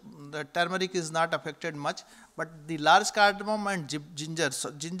the turmeric is not affected much, but the large cardamom and ginger,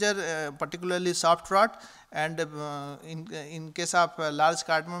 so ginger particularly soft rot, and in case of large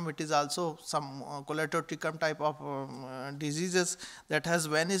cardamom, it is also some coletotrichum type of diseases that has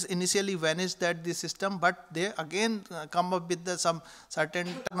initially vanished that the system, but they again come up with some certain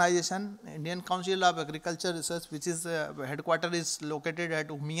organization, Indian Council of Agriculture Research, which is headquarters is located at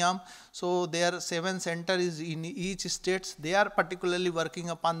Umiam. So their 7 center is in each states. They are particularly working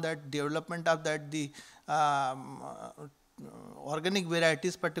upon that development of that the organic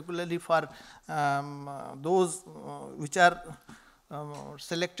varieties, particularly for those which are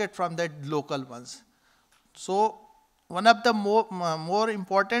selected from that local ones. So one of the more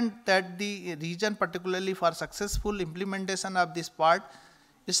important that the region, particularly for successful implementation of this part,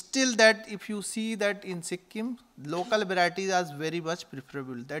 is still that if you see that in Sikkim, local varieties are very much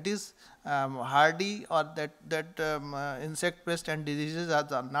preferable. That is hardy, or that insect pest and diseases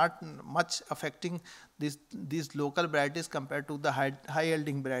are not much affecting these local varieties compared to the high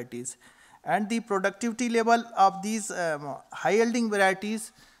yielding varieties. And the productivity level of these high yielding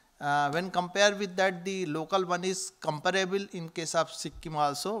varieties when compared with that the local one is comparable in case of Sikkim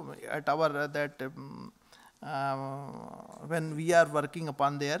also at our when we are working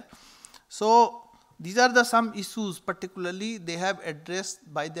upon there. So these are some issues particularly they have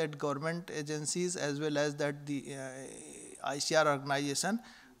addressed by that government agencies as well as that the ICR organization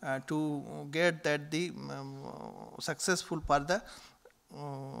to get that the successful for the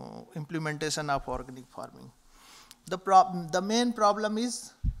implementation of organic farming. The main problem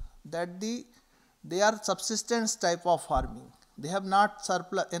is that they are subsistence type of farming. They have not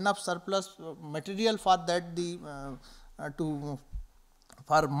enough surplus material for that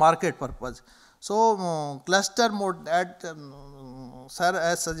for market purpose. So cluster mode that sir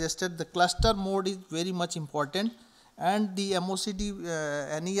has suggested, the cluster mode is very much important, and the MOCD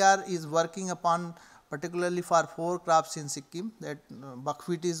NER is working upon particularly for 4 crops in Sikkim. That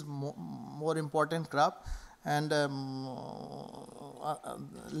buckwheat is more important crop, and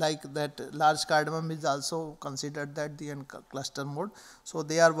like that large cardamom is also considered that the cluster mode. So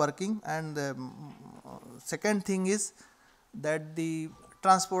they are working, and second thing is that the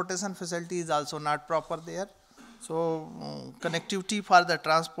transportation facility is also not proper there. So connectivity for the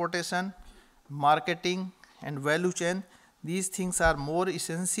transportation, marketing and value chain, These things are more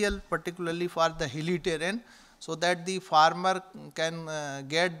essential, particularly for the hilly terrain, so that the farmer can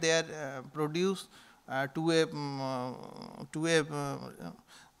get their produce to a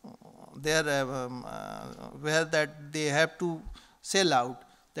their where that they have to sell out.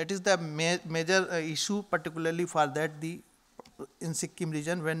 That is the major issue, particularly for that the in Sikkim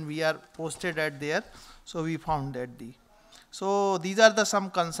region when we are posted at there. So we found that so these are the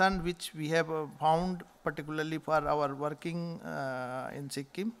some concern which we have found, particularly for our working in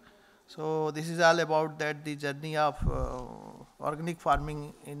Sikkim. So this is all about that the journey of organic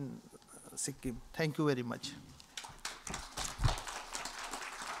farming in Sikkim. Thank you very much.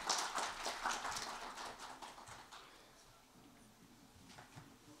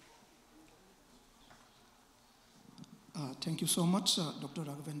 Thank you so much, Dr.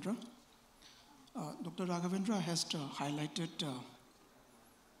 Raghavendra. Dr. Raghavendra has highlighted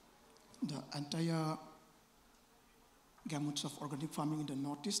the entire gamut of organic farming in the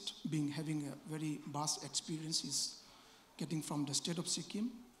Northeast, having a very vast experience is getting from the state of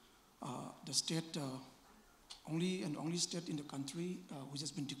Sikkim, the state only state in the country which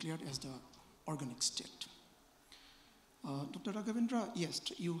has been declared as the organic state. Dr. Raghavendra, yes,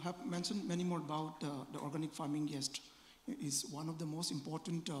 you have mentioned many more about the organic farming. Yes, is one of the most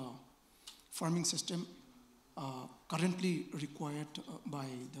important farming system currently required by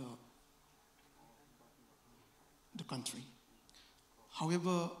the country.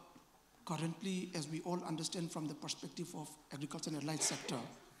 However, currently, as we all understand from the perspective of agriculture and allied sector,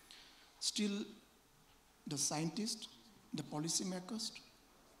 still the scientists, the policymakers,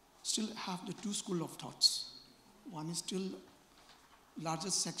 still have the two school of thoughts. One is still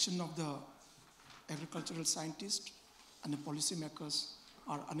largest section of the agricultural scientists and the policymakers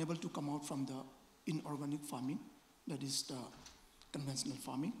are unable to come out from the inorganic farming, that is the conventional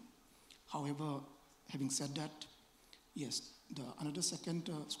farming. However, having said that, yes, another second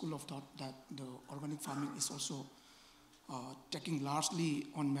school of thought that the organic farming is also taking largely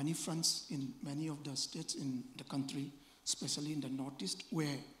on many fronts in many of the states in the country, especially in the Northeast,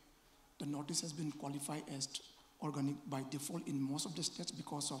 where the Northeast has been qualified as organic by default in most of the states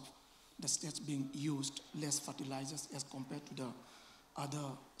because of the states being used less fertilizers as compared to the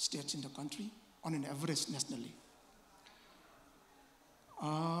other states in the country on an average nationally.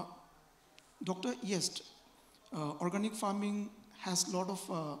 Doctor, yes, organic farming has a lot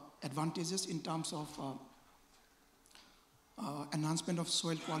of advantages in terms of enhancement of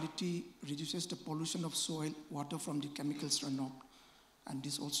soil quality, reduces the pollution of soil, water from the chemicals runoff, and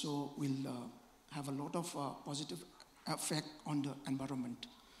this also will have a lot of positive effect on the environment.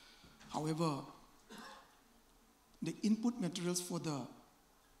 However, the input materials for the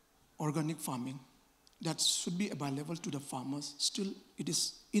organic farming that should be available to the farmers, still it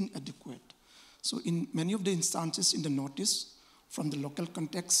is inadequate. So in many of the instances in the Northeast, from the local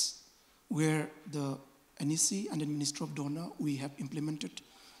context where the NEC and the Ministry of Donor, we have implemented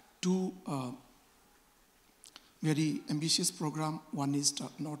two very ambitious program. One is the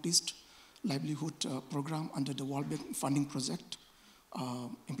Northeast Livelihood Program under the World Bank funding project,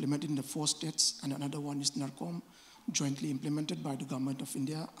 implemented in the 4 states, and another one is NARCOM, jointly implemented by the Government of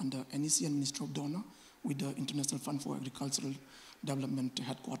India under NEC and Ministry of Donor with the International Fund for Agricultural Development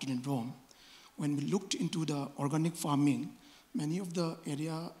headquartered in Rome. When we looked into the organic farming, many of the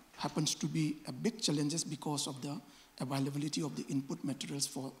area happens to be a big challenges because of the availability of the input materials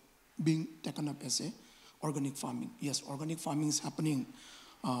for being taken up as a organic farming. Yes, organic farming is happening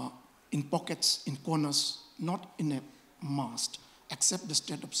in pockets, in corners, not in a mass, except the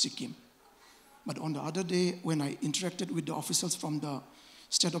state of Sikkim. But on the other day, when I interacted with the officials from the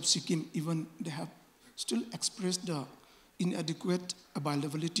state of Sikkim, even they have still expressed the inadequate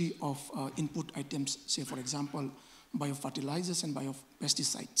availability of input items, say for example, biofertilizers and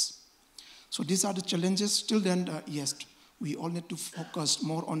biopesticides. So these are the challenges. Still then, yes, we all need to focus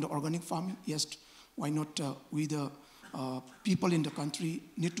more on the organic farming. Yes, why not we the people in the country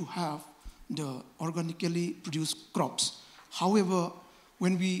need to have the organically produced crops. However,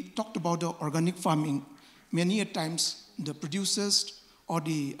 when we talked about the organic farming, many a times the producers or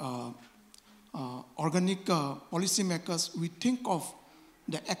the organic policymakers, we think of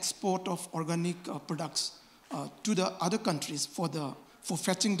the export of organic products to the other countries for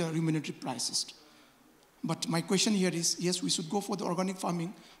fetching the remunerative prices. But my question here is, yes, we should go for the organic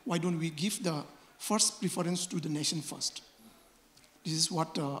farming. Why don't we give the first preference to the nation first? This is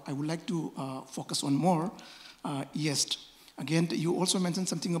what I would like to focus on more. Yes, again, you also mentioned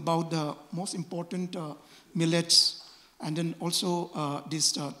something about the most important millets, and then also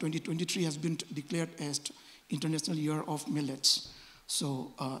this 2023 has been declared as International Year of Millets.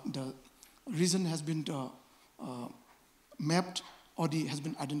 So the reason has been mapped or has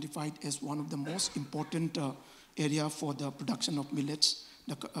been identified as one of the most important area for the production of millets.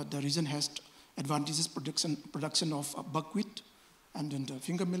 The region has advantages production of buckwheat, and then the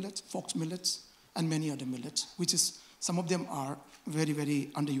finger millets, fox millets, and many other millets, which is some of them are very, very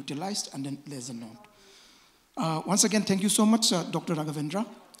underutilized and then lesser known. Once again, thank you so much, Dr. Raghavendra.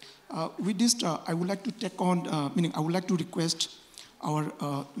 With this, I would like to take on, I would like to request our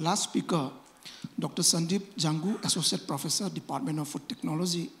last speaker, Dr. Sandeep Jangu, Associate Professor, Department of Food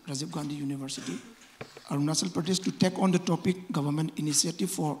Technology, Rajiv Gandhi University, Arunachal Pradesh, to take on the topic Government Initiative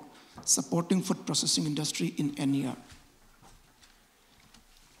for Supporting Food Processing Industry in NER.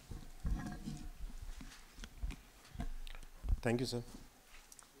 Thank you, sir.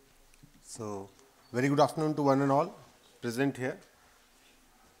 So, very good afternoon to one and all present here.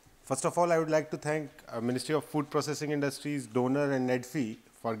 First of all, I would like to thank Ministry of Food Processing Industries, donor and NEDFI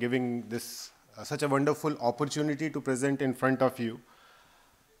for giving this such a wonderful opportunity to present in front of you.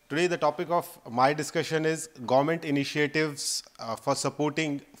 Today, the topic of my discussion is government initiatives for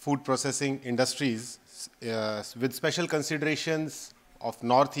supporting food processing industries with special considerations of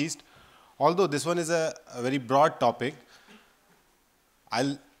Northeast. Although this one is a very broad topic,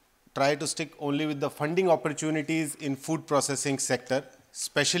 I'll try to stick only with the funding opportunities in food processing sector,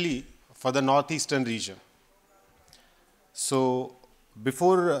 especially for the northeastern region. So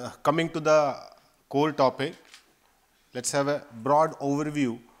before coming to the core topic, let's have a broad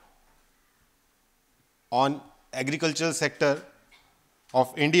overview on agricultural sector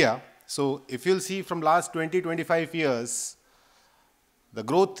of India. So if you'll see from last 20-25 years, the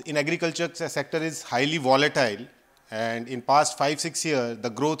growth in agriculture sector is highly volatile. And in past 5-6 years, the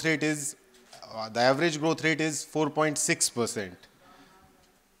growth rate is, the average growth rate is 4.6%.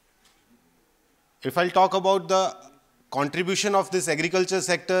 If I'll talk about the contribution of this agriculture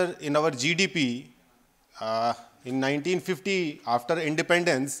sector in our GDP, in 1950, after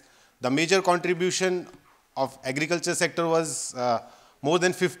independence, the major contribution of agriculture sector was more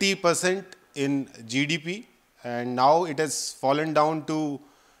than 50% in GDP, and now it has fallen down to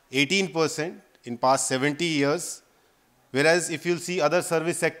 18% in past 70 years. Whereas if you'll see other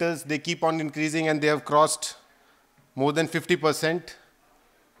service sectors, they keep on increasing and they have crossed more than 50%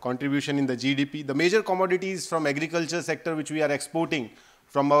 contribution in the GDP. The major commodities from agriculture sector which we are exporting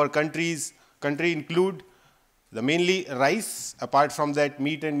from our country include the mainly rice, apart from that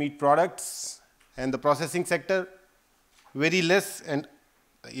meat and meat products, and the processing sector very less, and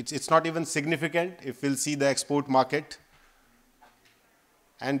it's not even significant if we'll see the export market.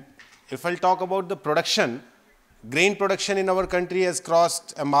 And if I'll talk about the production, grain production in our country has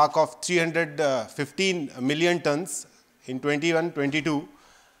crossed a mark of 315 million tons in 21-22,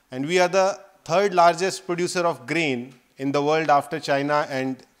 and we are the third largest producer of grain in the world after China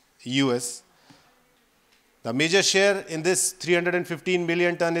and US. The major share in this 315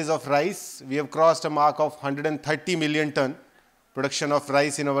 million ton is of rice. We have crossed a mark of 130 million ton production of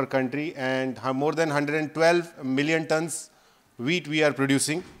rice in our country, and more than 112 million tons wheat we are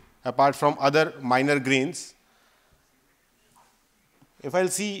producing, apart from other minor grains. If I'll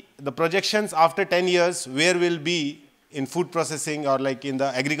see the projections after 10 years, where we'll be in food processing or like in the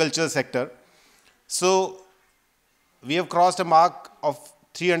agriculture sector. So we have crossed a mark of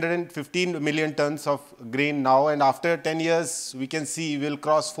 315 million tons of grain now, and after 10 years, we can see we'll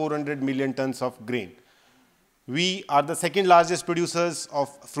cross 400 million tons of grain. We are the second largest producers of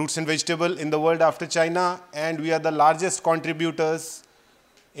fruits and vegetables in the world after China, and we are the largest contributors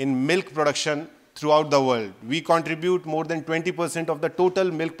in milk production throughout the world. We contribute more than 20% of the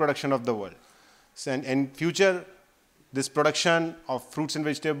total milk production of the world. So, and in future, this production of fruits and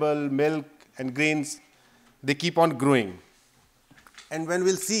vegetables, milk and grains, they keep on growing. And when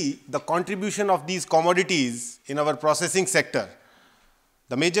we'll see the contribution of these commodities in our processing sector,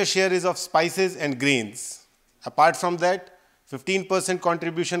 the major share is of spices and grains. Apart from that, 15%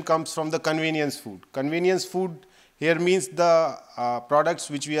 contribution comes from the convenience food. Convenience food here means the products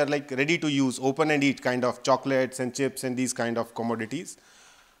which we are like ready to use, open and eat, kind of chocolates and chips and these kind of commodities.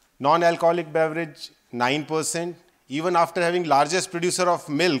 Non-alcoholic beverage, 9%. Even after having largest producer of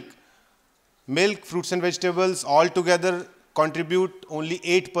milk, fruits and vegetables all together contribute only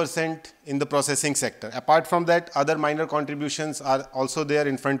 8% in the processing sector. Apart from that, other minor contributions are also there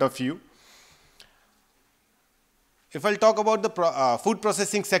in front of you. If I'll talk about the food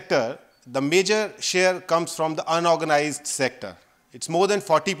processing sector, the major share comes from the unorganized sector. It's more than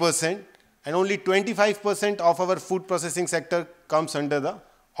 40%, and only 25% of our food processing sector comes under the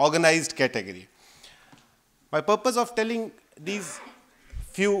organized category. My purpose of telling these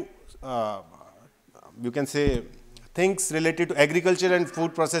few, you can say, things related to agriculture and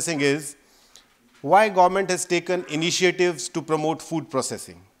food processing is, why government has taken initiatives to promote food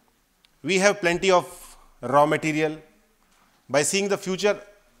processing. We have plenty of raw material. By seeing the future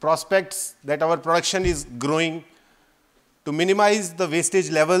prospects that our production is growing, to minimize the wastage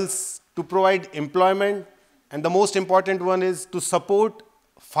levels, to provide employment, and the most important one is to support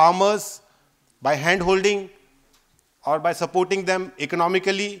farmers by hand-holding or by supporting them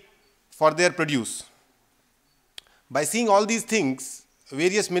economically for their produce. By seeing all these things,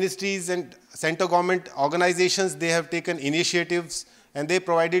 various ministries and center government organizations, they have taken initiatives and they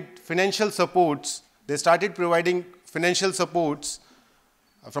provided financial supports. They started providing financial supports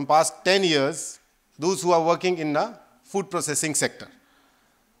from past 10 years, those who are working in the food processing sector.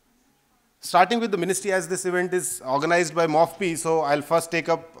 Starting with the ministry, as this event is organized by MOFP, so I'll first take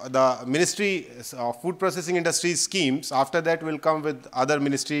up the Ministry of Food Processing Industries schemes. After that, we'll come with other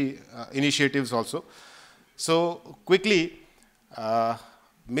ministry initiatives also. So quickly,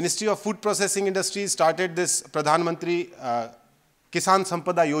 Ministry of Food Processing Industries started this Pradhan Mantri Kisan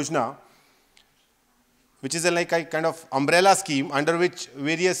Sampada Yojana, which is like a kind of umbrella scheme under which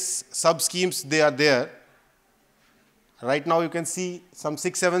various sub-schemes they are there. Right now you can see some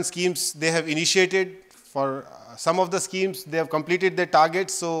 6-7 schemes they have initiated. For some of the schemes they have completed their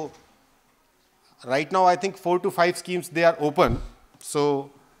targets. So right now I think 4 to 5 schemes they are open.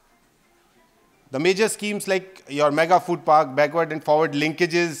 So the major schemes like your mega food park, backward and forward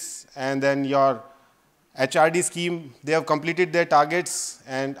linkages, and then your HRD scheme, they have completed their targets,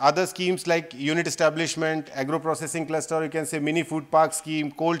 and other schemes like unit establishment, agro-processing cluster, you can say mini food park scheme,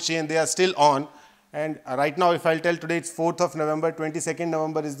 cold chain, they are still on. And right now, if I'll tell today, it's 4th of November, 22nd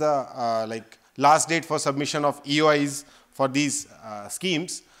November is the last date for submission of EOIs for these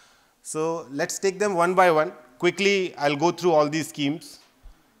schemes. So let's take them one by one. Quickly, I'll go through all these schemes.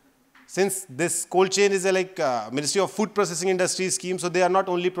 Since this cold chain is a Ministry of Food Processing Industries scheme, so they are not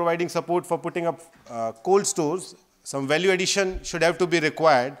only providing support for putting up cold stores, some value addition should have to be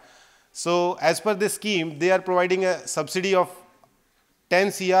required. So as per this scheme, they are providing a subsidy of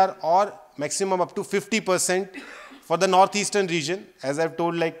 10 CR or maximum up to 50% for the northeastern region. As I've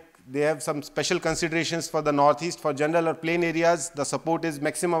told, they have some special considerations for the northeast. For general or plain areas, the support is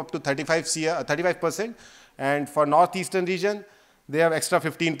maximum up to 35%, and for northeastern region, they have extra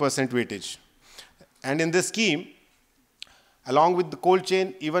 15% weightage. And in this scheme, along with the cold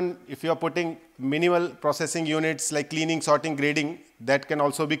chain, even if you are putting minimal processing units like cleaning, sorting, grading, that can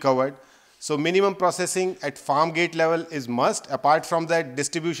also be covered. So minimum processing at farm gate level is must. Apart from that,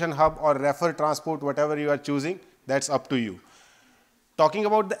 distribution hub or refer transport, whatever you are choosing, that's up to you. Talking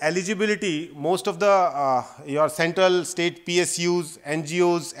about the eligibility, most of the your central state PSUs,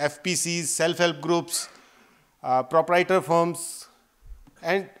 NGOs, FPCs, self-help groups, proprietor firms,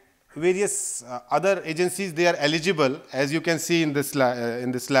 and various other agencies, they are eligible, as you can see in this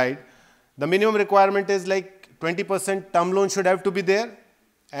slide. The minimum requirement is 20% term loan should have to be there,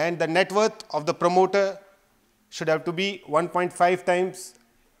 and the net worth of the promoter should have to be 1.5 times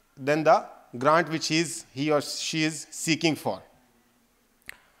than the grant which he or she is seeking for.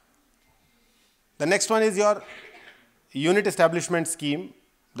 The next one is your unit establishment scheme.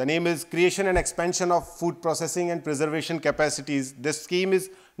 The name is Creation and Expansion of Food Processing and Preservation Capacities. This scheme is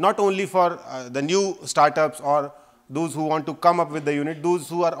not only for the new startups or those who want to come up with the unit, those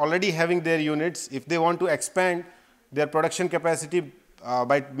who are already having their units, if they want to expand their production capacity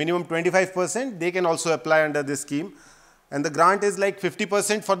by minimum 25%, they can also apply under this scheme. And the grant is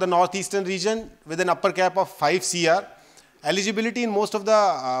 50% for the northeastern region with an upper cap of 5 CR. Eligibility in most of the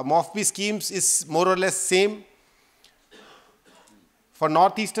MOFP schemes is more or less same. For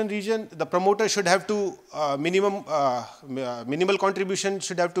northeastern region, the promoter should have to minimal contribution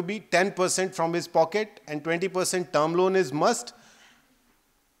should have to be 10% from his pocket, and 20% term loan is must.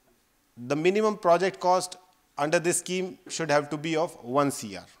 The minimum project cost under this scheme should have to be of 1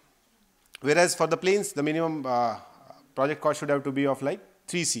 CR. Whereas for the plains, the minimum project cost should have to be of 3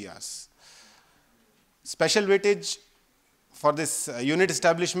 CRs. Special weightage for this unit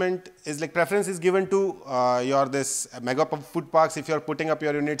establishment is preference is given to your this mega food parks if you are putting up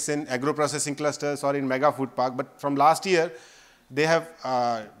your units in agro-processing clusters or in mega food park. But from last year, they have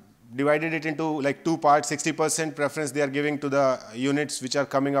divided it into 2 parts. 60% preference they are giving to the units which are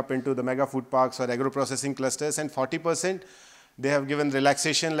coming up into the mega food parks or agro-processing clusters, and 40% they have given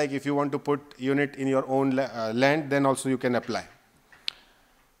relaxation, like if you want to put unit in your own land, then also you can apply.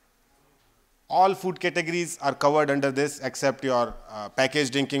 All food categories are covered under this except your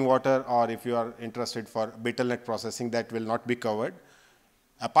packaged drinking water, or if you are interested for betel nut processing, that will not be covered.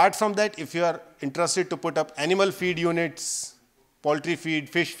 Apart from that, if you are interested to put up animal feed units, poultry feed,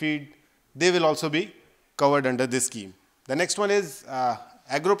 fish feed, they will also be covered under this scheme. The next one is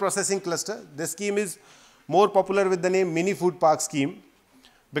agro-processing cluster. This scheme is more popular with the name mini food park scheme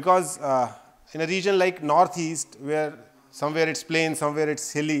because in a region like Northeast, where somewhere it's plain, somewhere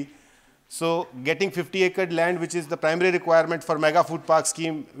it's hilly, so getting 50-acre land, which is the primary requirement for mega food park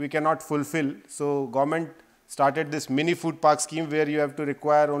scheme, we cannot fulfill. So government started this mini food park scheme where you have to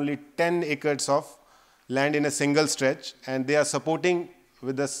require only 10 acres of land in a single stretch, and they are supporting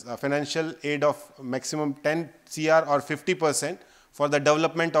with this financial aid of maximum 10 CR or 50% for the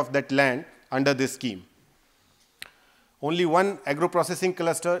development of that land under this scheme. Only one agro-processing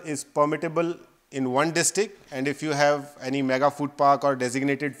cluster is permittable in one district, and if you have any mega food park or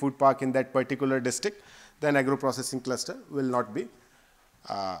designated food park in that particular district, then agro-processing cluster will not be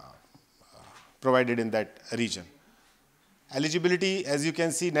provided in that region. Eligibility, as you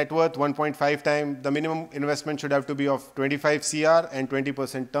can see, net worth 1.5 times. The minimum investment should have to be of 25 CR and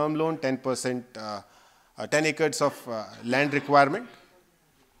 20% term loan, 10% 10 acres of land requirement.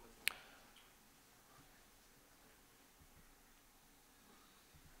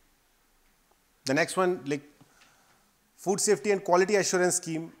 The next one, like food safety and quality assurance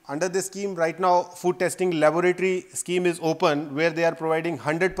scheme. Under this scheme, right now, food testing laboratory scheme is open, where they are providing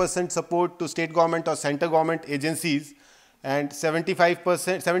 100% support to state government or center government agencies, and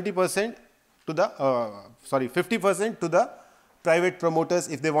 70% to the 50% to the private promoters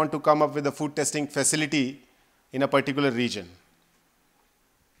if they want to come up with a food testing facility in a particular region.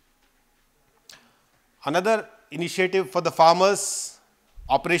 Another initiative for the farmers,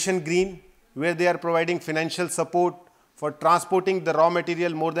 Operation Green, where they are providing financial support for transporting the raw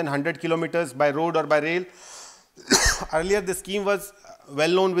material more than 100 kilometers by road or by rail. Earlier, the scheme was well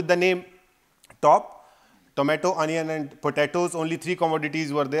known with the name TOP, tomato, onion, and potatoes. Only 3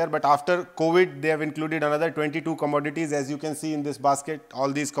 commodities were there, but after COVID, they have included another 22 commodities. As you can see in this basket,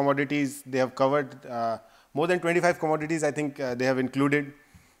 all these commodities they have covered. More than 25 commodities, I think, they have included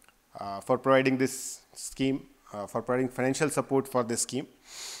for providing this scheme, for providing financial support for this scheme.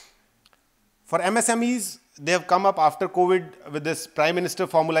 For MSMEs, they have come up after COVID with this Prime Minister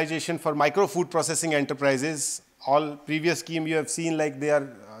formalization for micro food processing enterprises. All previous scheme you have seen, like their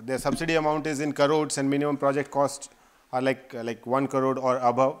subsidy amount is in crores and minimum project cost are like 1 crore or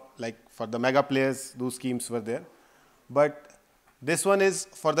above. Like for the mega players, those schemes were there. But this one is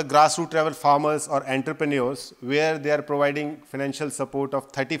for the grassroots level farmers or entrepreneurs, where they are providing financial support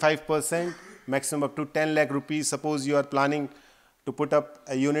of 35%, maximum up to 10 lakh rupees. Suppose you are planning to put up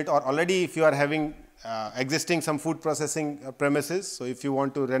a unit, or already if you are having existing some food processing premises, so if you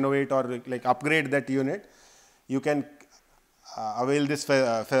want to renovate or like upgrade that unit, you can avail this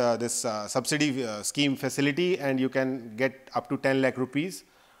subsidy scheme facility, and you can get up to 10 lakh rupees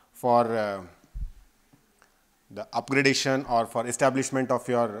for the upgradation or for establishment of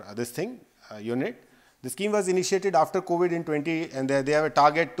your unit. The scheme was initiated after COVID in 20, and they have a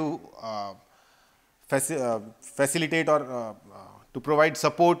target to facilitate or to provide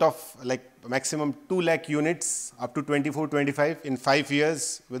support of like maximum 2 lakh units up to 24-25 in 5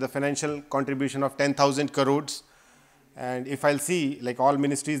 years with a financial contribution of 10,000 crores. And if I'll see, like all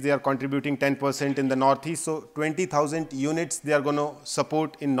ministries, they are contributing 10% in the Northeast. So 20,000 units they are going to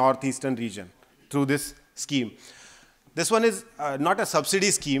support in Northeastern region through this scheme. This one is not a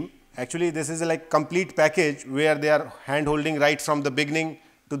subsidy scheme. Actually, this is a like complete package where they are hand-holding right from the beginning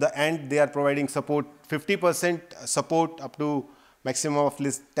to the end. They are providing support, 50% support up to maximum of at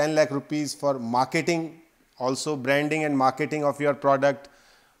least 10 lakh rupees for marketing, also branding and marketing of your product,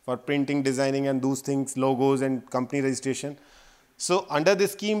 for printing, designing and those things, logos and company registration. So under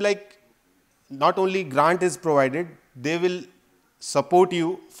this scheme, like not only grant is provided, they will support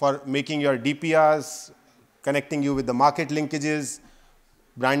you for making your DPRs, connecting you with the market linkages,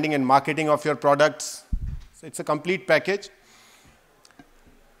 branding and marketing of your products. So it's a complete package.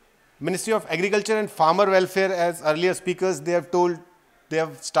 Ministry of Agriculture and Farmer Welfare, as earlier speakers, they have told, they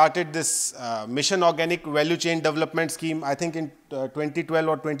have started this Mission Organic Value Chain Development Scheme. I think in 2012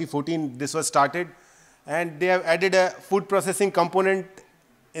 or 2014, this was started. And they have added a food processing component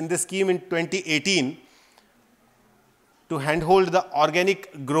in this scheme in 2018 to handhold the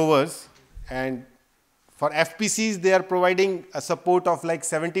organic growers. And for FPCs, they are providing a support of like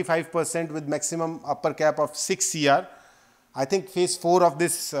 75% with maximum upper cap of 6 CR. I think phase 4 of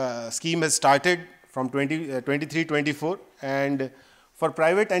this scheme has started from 23-24, and for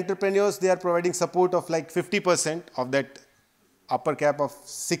private entrepreneurs, they are providing support of like 50% of that upper cap of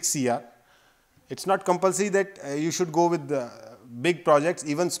 6 CR. It's not compulsory that you should go with the big projects.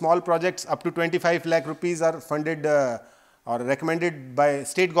 Even small projects up to 25 lakh rupees are funded or recommended by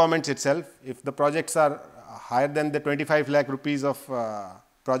state governments itself. If the projects are higher than the 25 lakh rupees of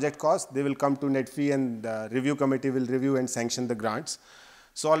project cost, they will come to NETFI, and the review committee will review and sanction the grants.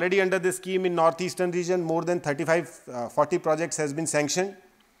 So already under this scheme in northeastern region, more than 40 projects has been sanctioned.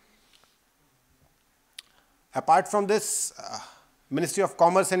 Apart from this, Ministry of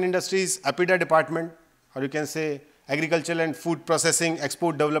Commerce and Industries, APIDA department, or you can say Agricultural and Food Processing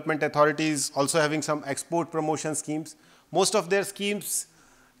Export Development Authorities, also having some export promotion schemes. Most of their schemes,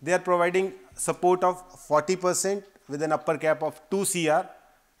 they are providing support of 40% with an upper cap of 2 CR.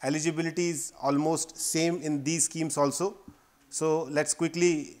 Eligibility is almost same in these schemes also. So let's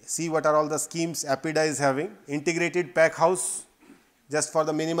quickly see what are all the schemes APIDA is having. Integrated pack house, just for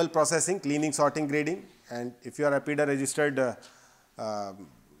the minimal processing, cleaning, sorting, grading. And if you are APIDA registered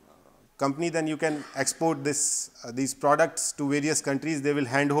company, then you can export these products to various countries. They will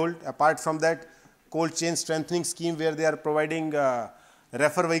handhold. Apart from that, cold chain strengthening scheme, where they are providing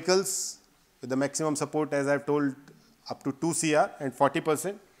reefer vehicles with the maximum support, as I have told, up to 2 CR and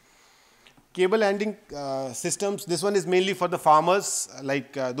 40%. Cable handling systems, this one is mainly for the farmers,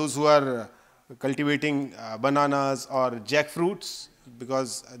 like those who are cultivating bananas or jackfruits,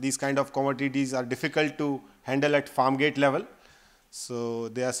 because these kind of commodities are difficult to handle at farm gate level. So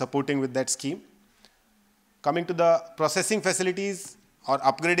they are supporting with that scheme. Coming to the processing facilities or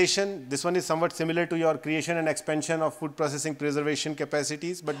upgradation, this one is somewhat similar to your creation and expansion of food processing preservation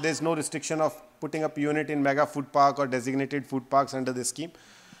capacities, but there is no restriction of putting up unit in mega food park or designated food parks under this scheme.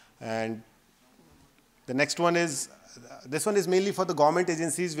 And the next one is, this one is mainly for the government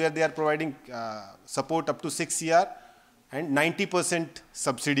agencies, where they are providing support up to 6 CR and 90%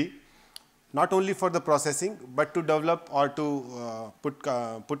 subsidy, not only for the processing, but to develop or to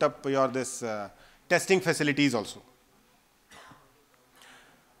put up your testing facilities also.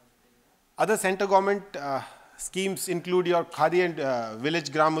 Other center government schemes include your Khadi and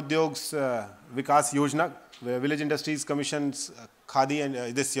Village Gram Udyogs Vikas Yojana, where Village Industries Commission's Khadi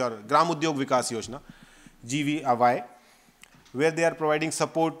and this your Gram Udyog Vikas Yojana, GVY, where they are providing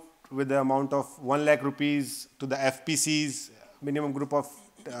support with the amount of 1 lakh rupees to the FPCs, minimum group of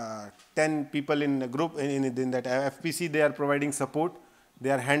 10 people in a group. In that FPC, they are providing support.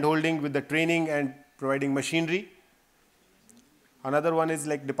 They are hand-holding with the training and providing machinery. Another one is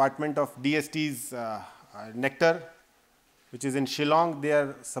like Department of DST's Nectar, which is in Shillong. They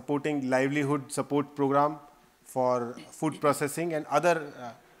are supporting livelihood support program for food processing and other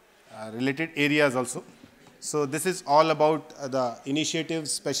related areas also. So this is all about the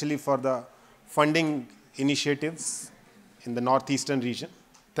initiatives, especially for the funding initiatives in the northeastern region.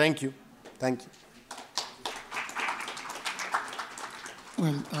 Thank you. Thank you.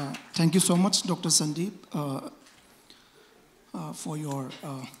 Well, thank you so much, Dr. Sandeep, for your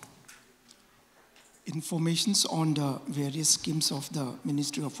informations on the various schemes of the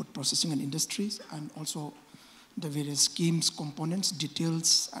Ministry of Food Processing and Industries, and also the various schemes, components,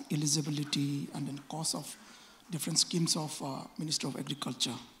 details, and eligibility, and then cost of different schemes of Ministry of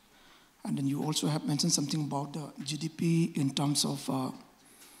Agriculture. And then you also have mentioned something about the GDP in terms of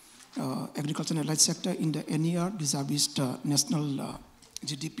agriculture and allied sector in the NER vis-a-vis national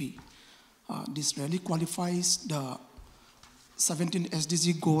GDP. This really qualifies the 17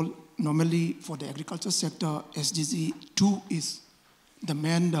 SDG goal. Normally for the agriculture sector, SDG 2 is the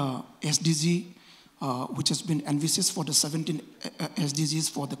main SDG which has been envisaged for the 17 SDGs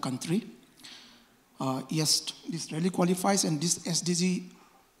for the country. Yes, this really qualifies, and this SDG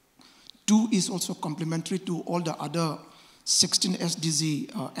 2 is also complementary to all the other 16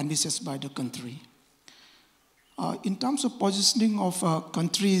 SDG envisaged by the country. In terms of positioning of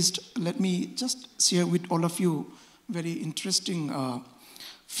countries, let me just share with all of you very interesting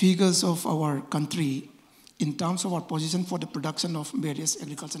figures of our country in terms of our position for the production of various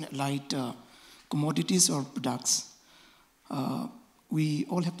agriculture and allied commodities or products. We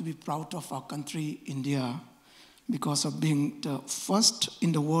all have to be proud of our country, India, because of being the first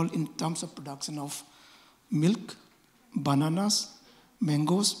in the world in terms of production of milk, bananas,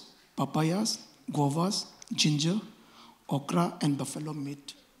 mangoes, papayas, guavas, ginger, okra, and buffalo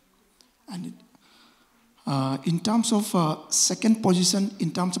meat. And in terms of second position,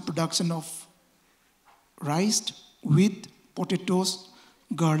 in terms of production of rice, wheat, potatoes,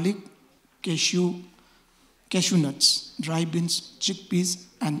 garlic, cashew nuts, dry beans, chickpeas,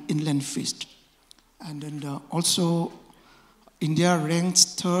 and inland fish. And then also, India ranks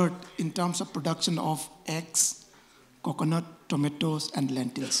third in terms of production of eggs, coconut, tomatoes, and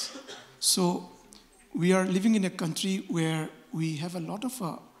lentils. So we are living in a country where we have a lot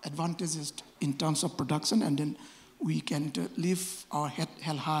of advantages in terms of production, and then we can live our head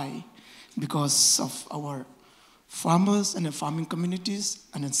held high because of our farmers and the farming communities,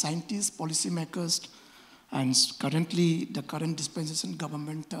 and then scientists, policymakers, and currently the current dispensation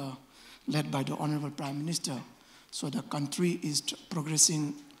government led by the Honorable Prime Minister So the country is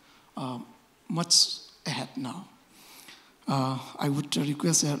progressing much ahead now. I would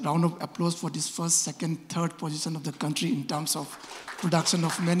request a round of applause for this first, second, third position of the country in terms of production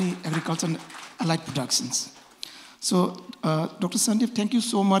of many agriculture and allied productions. So, Dr. Sandeep, thank you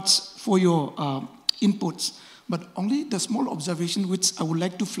so much for your inputs, but only the small observation which I would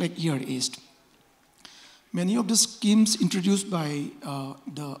like to flag here is, many of the schemes introduced by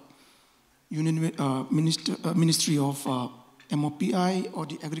the Ministry of MOPI or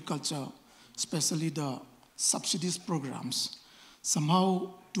the agriculture, especially the subsidies programs,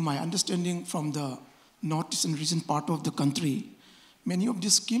 somehow, to my understanding from the northeastern region part of the country, many of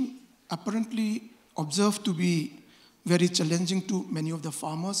these schemes apparently observed to be very challenging to many of the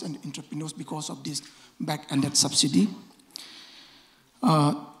farmers and entrepreneurs because of this back-ended subsidy.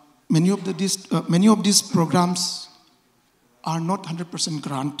 Many of these programs are not 100%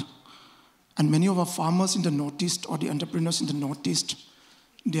 grant, and many of our farmers in the Northeast or the entrepreneurs in the Northeast,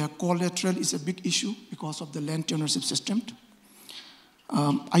 their collateral is a big issue because of the land ownership system.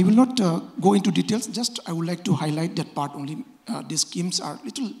 I will not go into details, just I would like to highlight that part only. These schemes are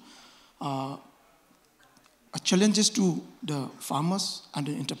little challenges to the farmers and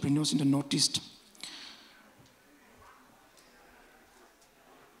the entrepreneurs in the Northeast.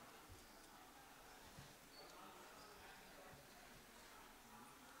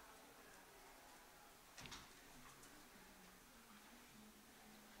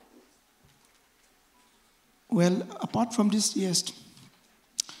 Well, apart from this, yes.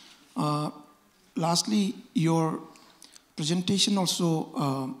 Lastly, your presentation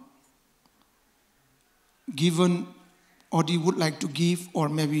also given, or you would like to give, or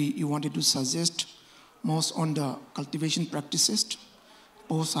maybe you wanted to suggest most on the cultivation practices,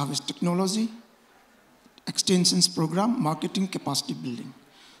 post-harvest technology, extensions program, marketing, capacity building.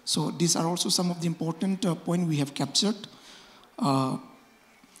 So these are also some of the important points we have captured.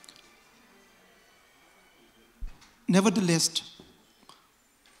 Nevertheless,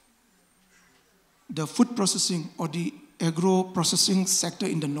 the food processing or the agro-processing sector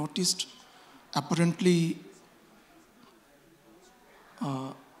in the Northeast apparently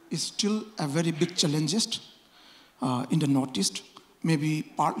is still a very big challenge in the Northeast, maybe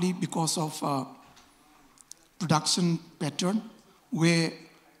partly because of production pattern, where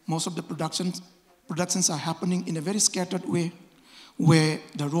most of the productions are happening in a very scattered way, where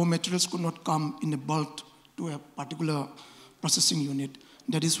the raw materials could not come in a bulk to a particular processing unit.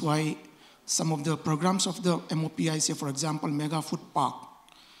 That is why some of the programs of the MOPI, say for example, Mega Food Park,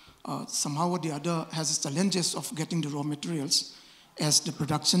 somehow or the other has challenges of getting the raw materials as the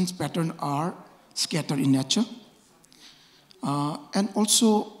production patterns are scattered in nature. And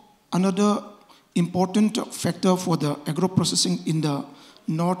also another important factor for the agro-processing in the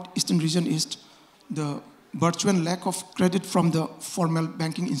northeastern region is the virtual lack of credit from the formal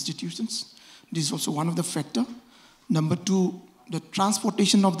banking institutions. This is also one of the factors. Number two, the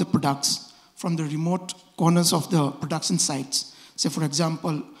transportation of the products from the remote corners of the production sites. Say, for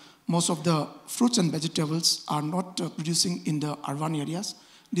example, most of the fruits and vegetables are not producing in the urban areas.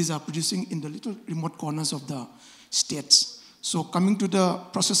 These are producing in the little remote corners of the states. So coming to the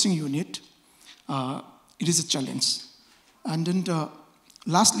processing unit, it is a challenge. And then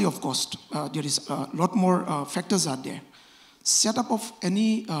lastly, of course, there is a lot more factors are there. Setup of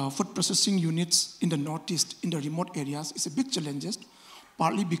any food processing units in the Northeast, in the remote areas, is a big challenge,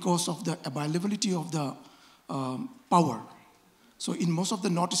 partly because of the availability of the power. So in most of the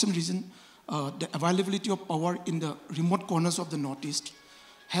Northeastern region, the availability of power in the remote corners of the Northeast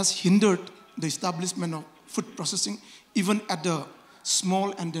has hindered the establishment of food processing, even at the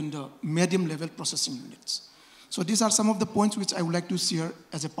small and then the medium level processing units. So these are some of the points which I would like to share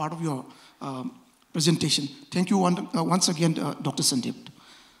as a part of your presentation. Thank you once again, Dr. Sandeep.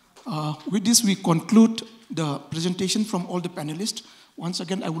 With this, we conclude the presentation from all the panelists. Once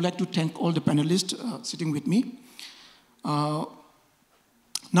again, I would like to thank all the panelists sitting with me.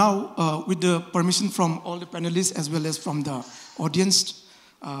 Now, with the permission from all the panelists as well as from the audience,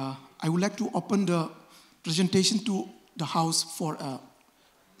 I would like to open the presentation to the House for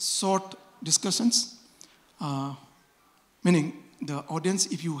short discussions. Meaning, the audience,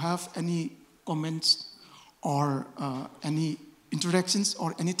 if you have any comments or any interactions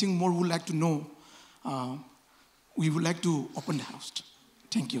or anything more would like to know, we would like to open the house.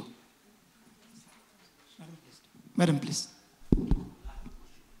 Thank you. Madam, please.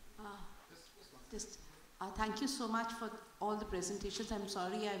 Thank you so much for all the presentations. I'm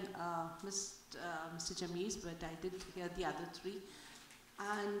sorry I missed Mr. Jamil's, but I did hear the other three.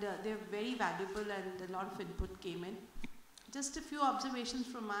 And they're very valuable and a lot of input came in. Just a few observations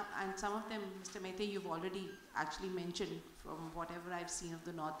from and some of them, Mr. Mehta, you've already actually mentioned from whatever I've seen of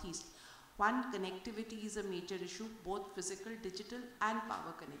the Northeast. One, connectivity is a major issue, both physical, digital, and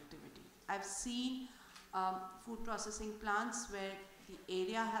power connectivity. I've seen food processing plants where the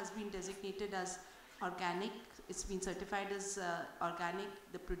area has been designated as organic, it's been certified as organic,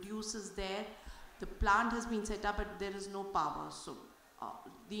 the produce is there, the plant has been set up, but there is no power. So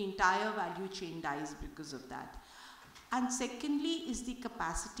the entire value chain dies because of that. And secondly is the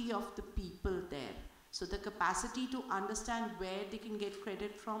capacity of the people there. So the capacity to understand where they can get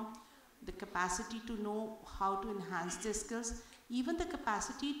credit from, the capacity to know how to enhance their skills, even the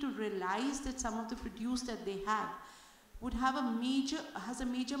capacity to realize that some of the produce that they have would have has a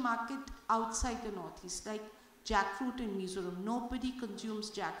major market outside the Northeast, like jackfruit in Mizoram. Nobody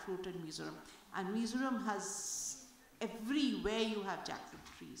consumes jackfruit in Mizoram. And Mizoram has, everywhere you have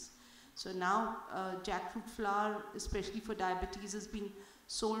jackfruit trees. So now jackfruit flour, especially for diabetes, is being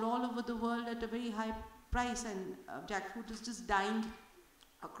sold all over the world at a very high price, and jackfruit is just dying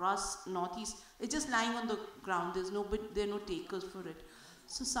across Northeast. It's just lying on the ground. There are no takers for it.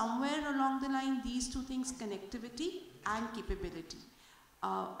 So somewhere along the line, these two things, connectivity and capability,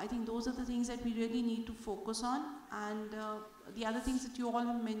 I think those are the things that we really need to focus on. And the other things that you all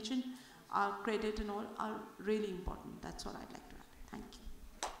have mentioned, credit and all, are really important. That's all I'd like to add. Thank you.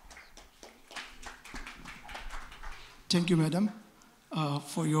 Thank you, Madam,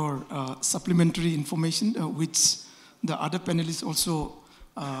 for your supplementary information, which the other panelists also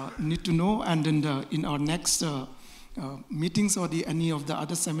need to know. And in our next meetings or any of the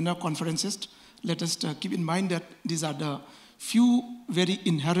other seminar conferences, let us keep in mind that these are the few very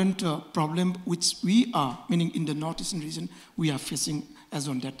inherent problems which we are, meaning in the Northeastern region, we are facing as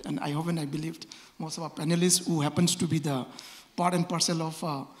on that. And I hope and I believed most of our panelists who happens to be the part and parcel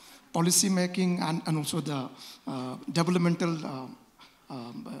of policy making and also the developmental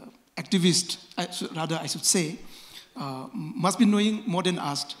activist, I should say, must be knowing more than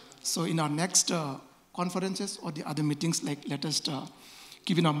us. So in our next conferences or the other meetings, let us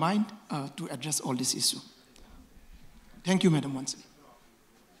keep in our mind to address all this issue. Thank you, Madam, once again.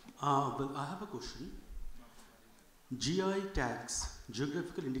 Well, I have a question. GI tags,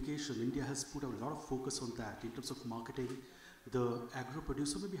 geographical indication, India has put a lot of focus on that in terms of marketing the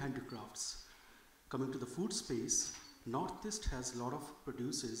agro-produce or maybe handicrafts. Coming to the food space, Northeast has a lot of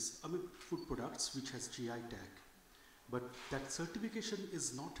produces, food products which has GI tag. But that certification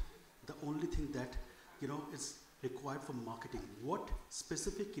is not the only thing that, is required for marketing. What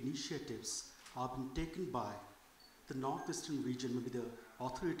specific initiatives have been taken by the Northeastern region, maybe the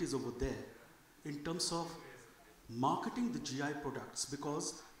authorities over there, in terms of marketing the GI products?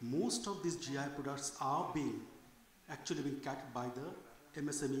 Because most of these GI products are actually being catered by the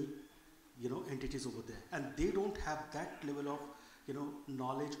MSME, entities over there, and they don't have that level of,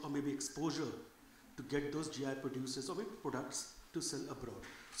 knowledge or maybe exposure to get those GI producers or maybe products to sell abroad.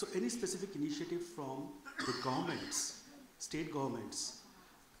 So any specific initiative from the governments, state governments,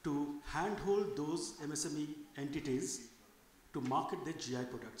 to handhold those MSME entities to market their GI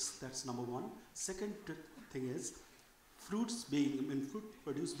products? That's number one. Second thing is, fruit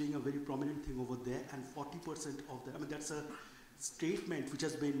produce being a very prominent thing over there, and 40% of the, that's a statement which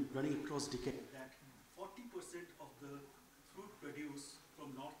has been running across decades, that 40% of the fruit produce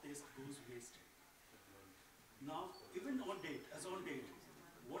from Northeast goes waste. Now, even as on date,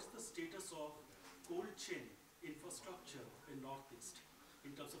 what's the status of cold chain infrastructure in Northeast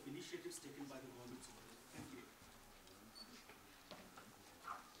in terms of initiatives taken by the government? Thank you.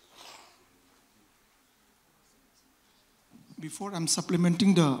 Before I'm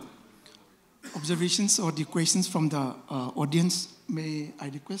supplementing the observations or the questions from the audience, may I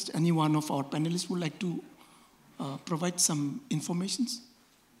request any one of our panelists would like to provide some informations?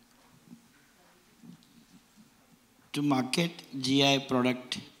 To market GI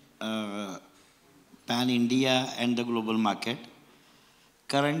product pan-India and the global market,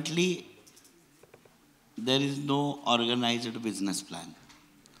 currently there is no organized business plan.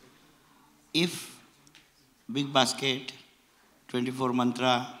 If Big Basket, 24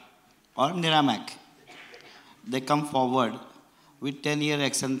 Mantra or Niramac, they come forward with 10-year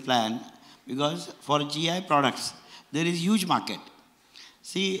action plan, because for GI products, there is huge market.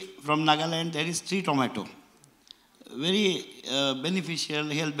 See, from Nagaland, there is tree tomato. Very beneficial,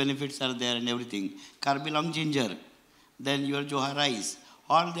 health benefits are there and everything. Karbilong ginger, then your Johar rice,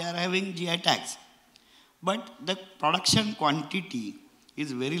 all they are having GI tags. But the production quantity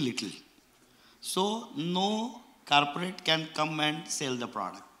is very little. So no corporate can come and sell the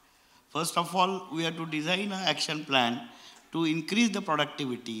product. First of all, we have to design an action plan to increase the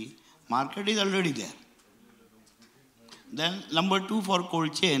productivity. Market is already there. Then number 2 for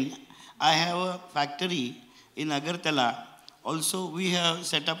cold chain, I have a factory in Agartala. Also, we have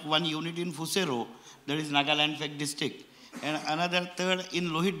set up one unit in Fusero, that is Nagaland Fek district, and another third in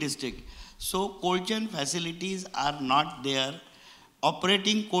Lohit district. So cold chain facilities are not there.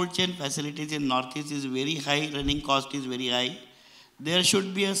 Operating cold chain facilities in Northeast is very high, running cost is very high. There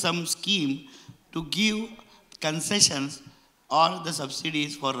should be some scheme to give concessions or the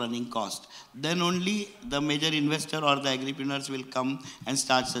subsidies for running cost. Then only the major investor or the agripreneurs will come and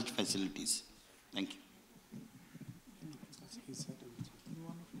start such facilities. Thank you.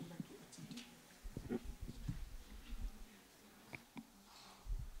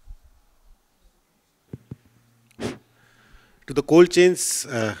 To the cold chains,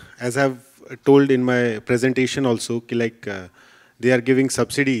 as I've told in my presentation also, they are giving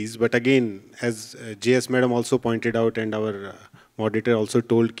subsidies, but again, as JS Madam also pointed out and our moderator also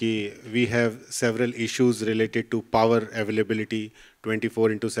told, we have several issues related to power availability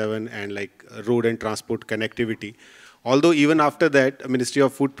 24/7 and like road and transport connectivity. Although even after that, Ministry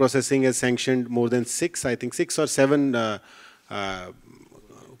of Food Processing has sanctioned more than 6 or 7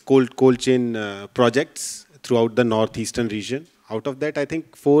 cold chain projects throughout the northeastern region. Out of that, I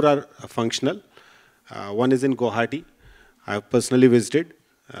think 4 are functional. One is in Guwahati. I have personally visited.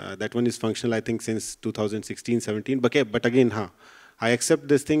 That one is functional, I think, since 2016-17. But again, I accept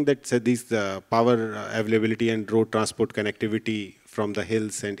this thing that these power availability and road transport connectivity from the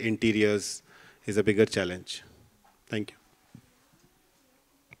hills and interiors is a bigger challenge. Thank you.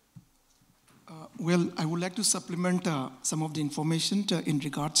 Well, I would like to supplement some of the information in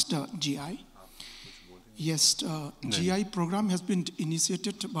regards to GI. Yes, GI program has been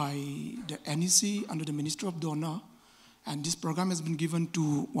initiated by the NEC under the Ministry of Donor, and this program has been given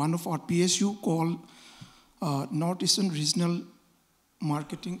to one of our PSU called Northeastern Regional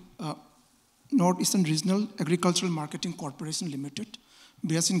Agricultural Marketing Corporation Limited,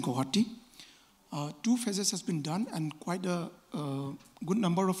 based in Guwahati. 2 phases has been done, and quite a good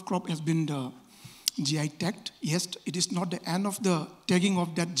number of crop has been GI tagged. Yes, it is not the end of the tagging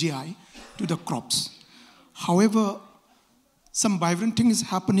of that GI to the crops. However, some vibrant thing is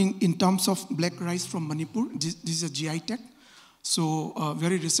happening in terms of black rice from Manipur. This is a GI tag. So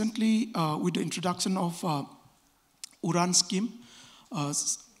very recently, with the introduction of Uran scheme,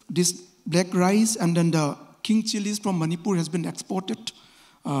 this black rice and then the king chilies from Manipur has been exported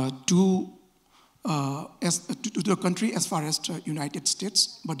to the country as far as the United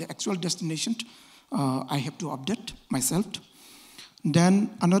States, but the actual destination I have to update myself.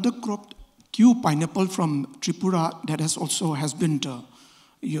 Then another crop, Q pineapple from Tripura, that has been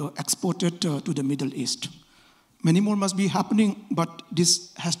exported to the Middle East. Many more must be happening, but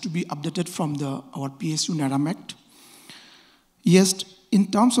this has to be updated from our PSU NARAMECT. Yes, in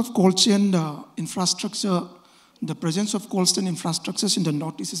terms of cold chain infrastructure, the presence of cold chain infrastructures in the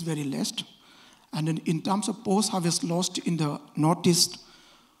Northeast is very less. And in terms of post-harvest loss in the Northeast,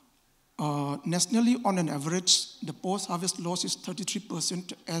 nationally on an average, the post-harvest loss is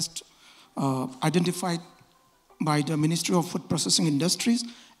 33% as identified by the Ministry of Food Processing Industries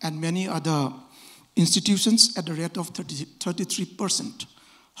and many other institutions at the rate of 33%.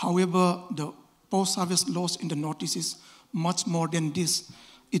 However, the post-harvest loss in the Northeast is much more than this.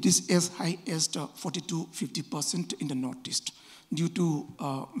 It is as high as 40–50% in the Northeast due to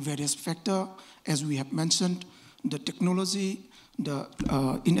various factors, as we have mentioned, the technology, the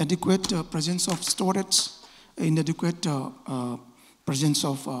inadequate presence of storage, inadequate presence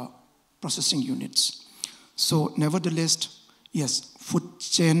of processing units. So nevertheless, yes, food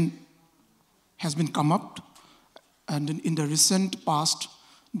chain has been come up, and in the recent past,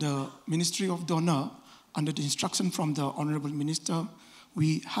 the Ministry of Donor, under the instruction from the Honorable Minister,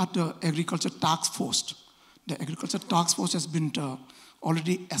 we had the Agriculture Task Force. The Agriculture Task Force has been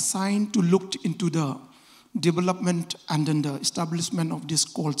already assigned to look into the development and then the establishment of this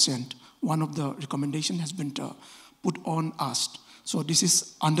cold chain. One of the recommendations has been put on us. So this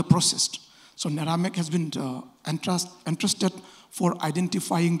is under process. So NARAMEC has been entrusted for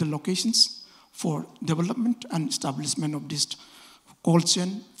identifying the locations for development and establishment of this cold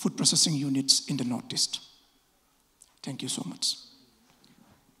chain food processing units in the Northeast. Thank you so much.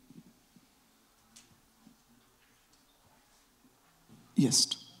 Yes,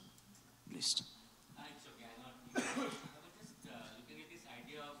 please.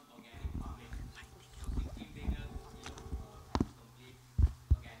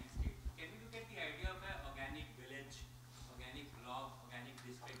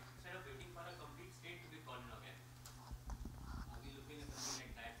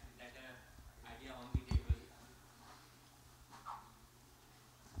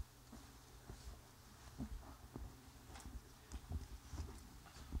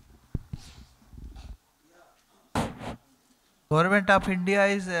 Government of India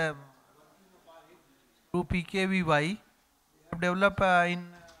is through PKVY have developed in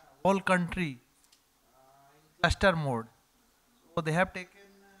whole country cluster mode. So they have taken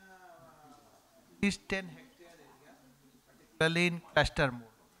at least 10 hectare area, particularly in cluster mode.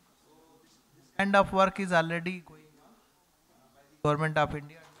 This kind of work is already going on by the Government of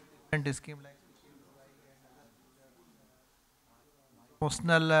India under different scheme like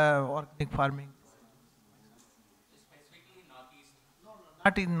promotional organic farming.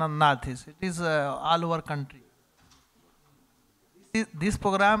 Not in the northeast, it is all over country. This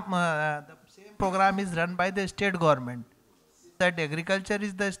program, the same program is run by the state government. That agriculture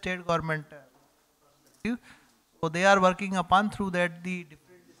is the state government. So they are working upon through that the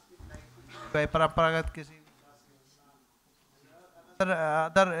different like Pragati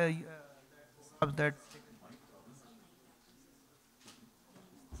Maidan, other that.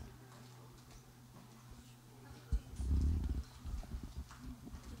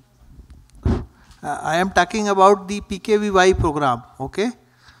 I am talking about the PKVY program, okay?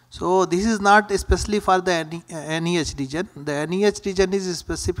 So this is not especially for the NEH region. The NEH region is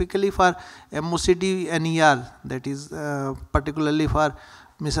specifically for MOCD NER, that is particularly for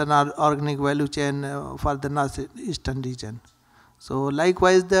Mission Organic Value Chain for the Northeastern region. So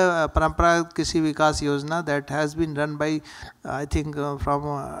likewise the Paramparagat Krishi Vikas Yojana that has been run by I think from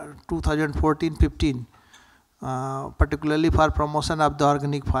 2014-15, particularly for promotion of the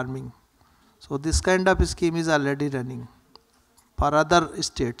organic farming. So this kind of scheme is already running for other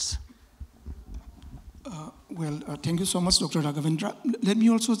states. Thank you so much, Dr. Raghavendra. Let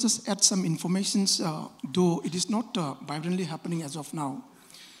me also just add some information, though it is not vibrantly happening as of now.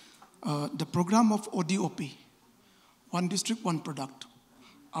 The program of ODOP, One District, One Product.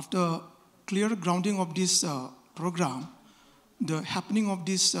 After clear grounding of this program, the happening of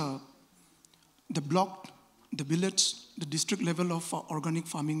this, the block, the village, the district level of organic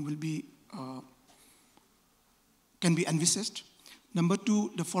farming will be can be envisaged. Number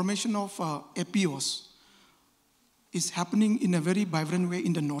two, the formation of APOs is happening in a very vibrant way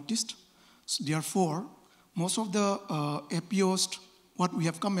in the Northeast. So therefore, most of the APOs, what we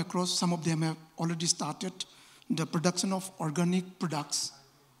have come across, some of them have already started the production of organic products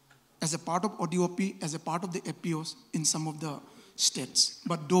as a part of ODOP, as a part of the APOs in some of the states,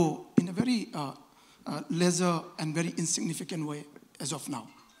 but though in a very lesser and very insignificant way as of now.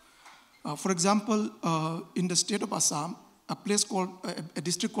 For example, in the state of Assam, a place called, a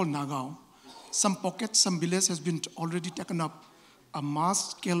district called Nagaon, some pockets, some villages has been already taken up a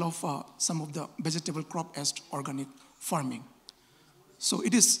mass scale of some of the vegetable crop as organic farming. So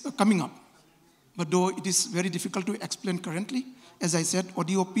it is coming up, but though it is very difficult to explain currently, as I said,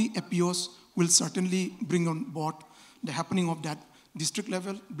 ODOP, APOs will certainly bring on board the happening of that district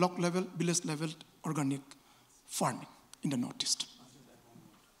level, block level, village level organic farming in the Northeast.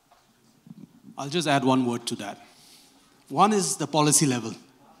 I'll just add one word to that. One is the policy level.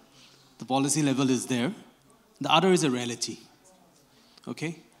 The policy level is there. The other is a reality.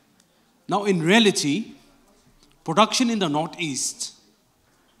 Okay? Now, in reality, production in the Northeast,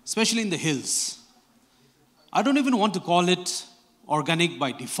 especially in the hills, I don't even want to call it organic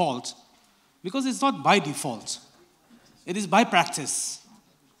by default, because it's not by default. It is by practice.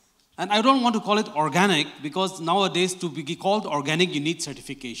 And I don't want to call it organic, because nowadays to be called organic, you need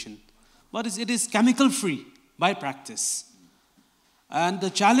certification. But it is chemical-free by practice. And the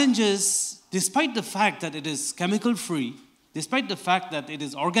challenge is, despite the fact that it is chemical-free, despite the fact that it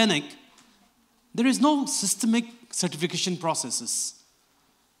is organic, there is no systemic certification processes.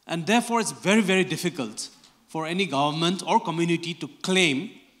 And therefore, it's very, very difficult for any government or community to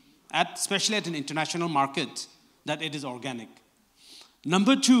claim, especially at an international market, that it is organic.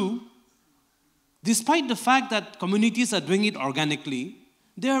 Number two, despite the fact that communities are doing it organically,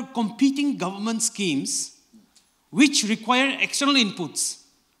 there are competing government schemes which require external inputs,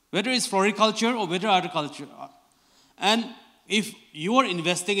 whether it's floriculture or whether agriculture. And if you are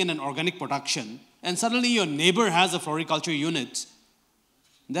investing in an organic production and suddenly your neighbor has a floriculture unit,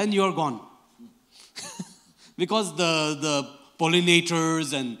 then you're gone. Because the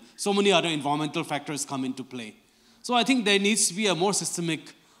pollinators and so many other environmental factors come into play. So I think there needs to be a more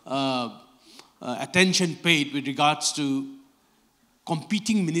systemic attention paid with regards to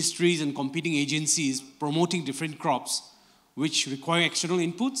competing ministries and competing agencies promoting different crops which require external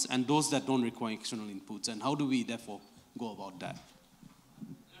inputs and those that don't require external inputs. And how do we therefore go about that?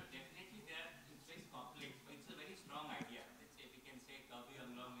 Definitely it's very complex, but it's a very strong idea. Let's say we can say Kavi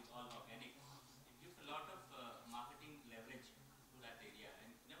Anglong is all organic. It gives a lot of marketing leverage to that area, and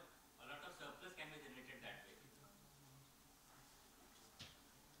a lot of surplus can be generated that way.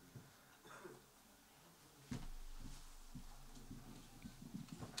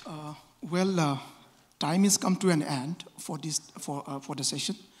 Well, time has come to an end for the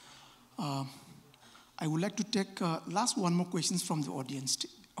session. I would like to take last one more questions from the audience.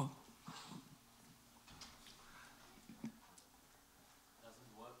 Oh.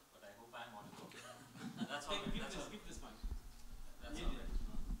 Doesn't work, but I hope I'm audible. That's all right. That's all right. This mic. That's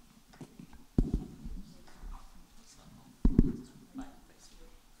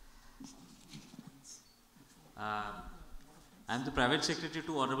all right. I'm the Private Secretary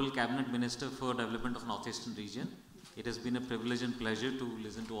to Honorable Cabinet Minister for Development of Northeastern Region. It has been a privilege and pleasure to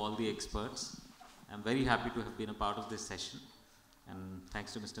listen to all the experts. I'm very happy to have been a part of this session, and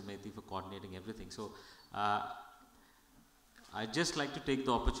thanks to Mr. Methi for coordinating everything. So I'd just like to take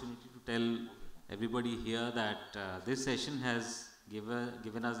the opportunity to tell everybody here that this session has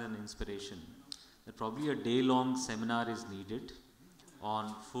given us an inspiration that probably a day-long seminar is needed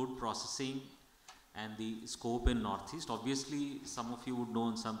on food processing and the scope in Northeast. Obviously, some of you would know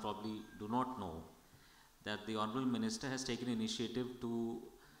and some probably do not know that the Honorable Minister has taken initiative to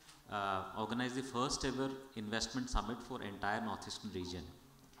organize the first ever investment summit for entire Northeastern region.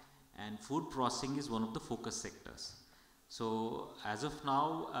 And food processing is one of the focus sectors. So as of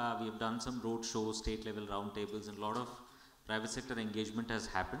now, we have done some road shows, state level roundtables, and a lot of private sector engagement has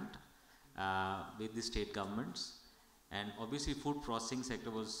happened with the state governments. And obviously food processing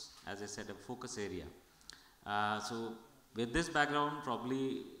sector was, as I said, a focus area. So with this background,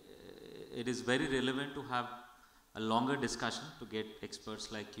 probably it is very relevant to have a longer discussion to get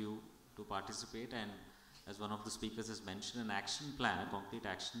experts like you to participate, and as one of the speakers has mentioned, an action plan, a concrete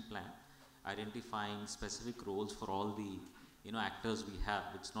action plan, identifying specific roles for all the actors we have.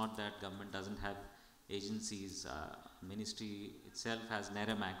 It's not that government doesn't have agencies. Ministry itself has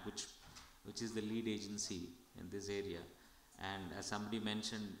NEREMAC, which is the lead agency in this area. And as somebody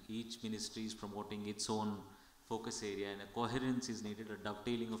mentioned, each ministry is promoting its own focus area, and a coherence is needed, a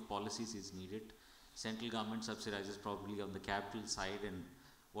dovetailing of policies is needed. Central government subsidizes probably on the capital side, and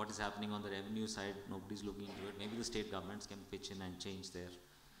what is happening on the revenue side, nobody's looking into it. Maybe the state governments can pitch in and change their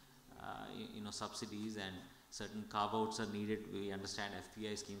subsidies, and certain carve-outs are needed. We understand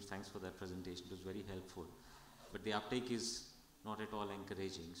FPI schemes. Thanks for that presentation. It was very helpful. But the uptake is not at all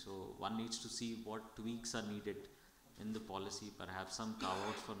encouraging. So one needs to see what tweaks are needed in the policy, perhaps some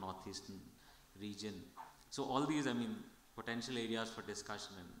carve-outs for Northeastern region. So all these, potential areas for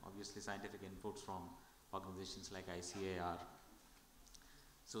discussion, and obviously scientific inputs from organizations like ICAR.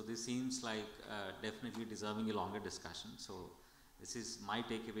 So this seems like definitely deserving a longer discussion. So this is my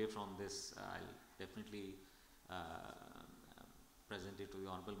takeaway from this. I'll definitely present it to the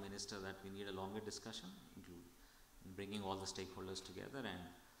Honorable Minister that we need a longer discussion, in bringing all the stakeholders together, and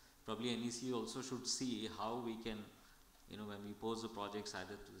probably NEC also should see how we can, when we pose the projects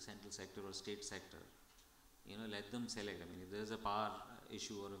either to the central sector or state sector, let them select. If there's a power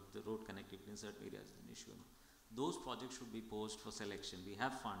issue or if the road connectivity in certain areas is an issue, those projects should be posed for selection. We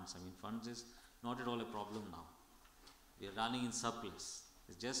have funds. Funds is not at all a problem now. We are running in surplus.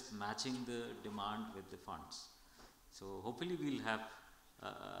 It's just matching the demand with the funds. So hopefully we'll have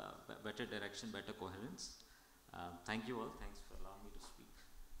better direction, better coherence. Thank you all. Thanks for allowing me to speak.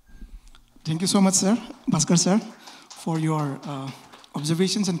 Thank you so much, sir, Bhaskar sir, for your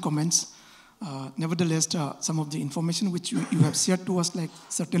observations and comments. Nevertheless, some of the information which you have shared to us,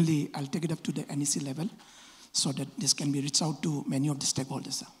 certainly I'll take it up to the NEC level so that this can be reached out to many of the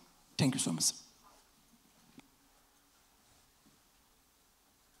stakeholders, sir. Thank you so much, sir.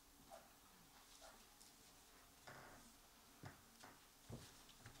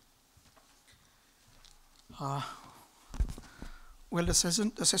 Well, the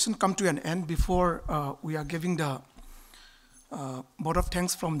session come to an end. Before we are giving the vote of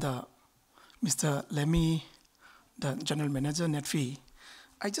thanks from the Mr. Lemmy, the General Manager, NETFI,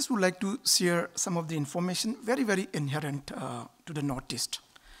 I just would like to share some of the information very, very inherent to the Northeast.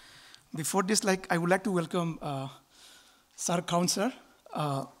 Before this, I would like to welcome Sir Councillor,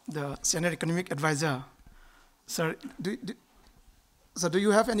 the Senior Economic Advisor. Sir, do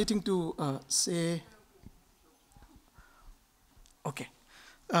you have anything to say? Okay.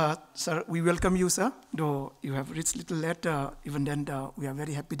 Sir, we welcome you, sir. Though you have reached a little late, even then we are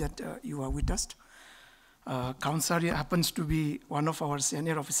very happy that you are with us. Councillor happens to be one of our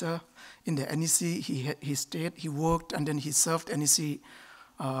senior officer in the NEC. He stayed, he worked, and then he served NEC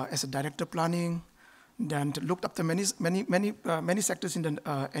as a director planning, then looked after many sectors in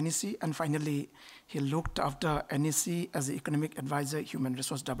the NEC, and finally he looked after NEC as the economic advisor, human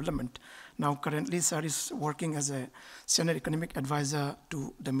resource development. Now currently, sir is working as a senior economic advisor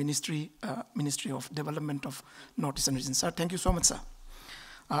to the Ministry of Development of Northeastern Region. Sir, thank you so much, sir.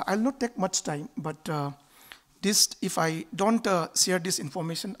 I'll not take much time, but this, if I don't share this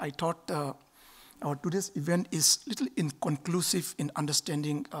information, I thought our today's event is little inconclusive in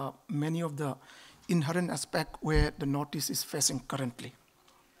understanding many of the inherent aspects where the Northeast is facing currently.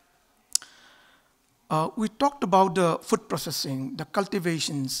 We talked about the food processing, the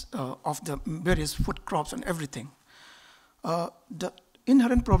cultivations of the various food crops and everything. The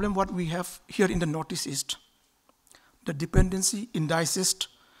inherent problem what we have here in the Northeast is the dependency indices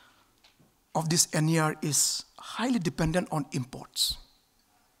of this NER is highly dependent on imports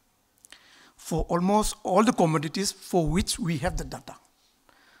for almost all the commodities for which we have the data.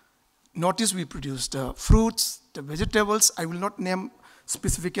 Notice we produce the fruits, the vegetables. I will not name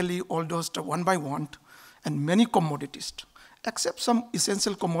specifically all those one by one, and many commodities, except some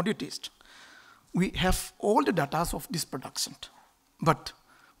essential commodities. We have all the data of this production, but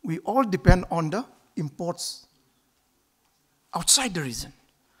we all depend on the imports outside the region.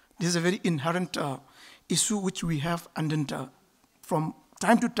 This is a very inherent issue which we have, and then from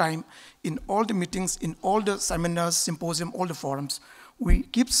time to time, in all the meetings, in all the seminars, symposium, all the forums, we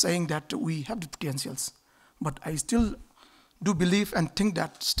keep saying that we have the potentials. But I still do believe and think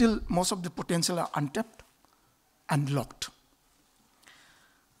that still most of the potential are untapped and locked.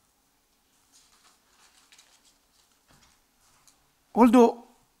 Although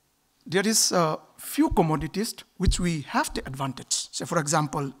there is a few commodities which we have the advantage. Say, for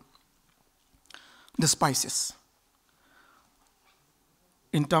example, the spices.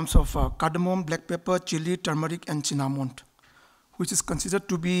 In terms of cardamom, black pepper, chili, turmeric, and cinnamon, which is considered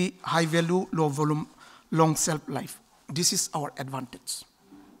to be high value, low volume, long shelf life. This is our advantage.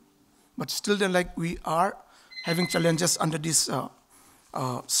 But still, then, like, we are having challenges under this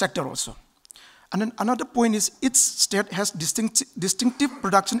sector also. And then another point is each state has distinctive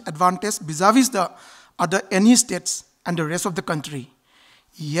production advantage vis-a-vis the other any states and the rest of the country.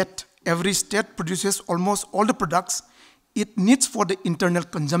 Yet every state produces almost all the products it needs for the internal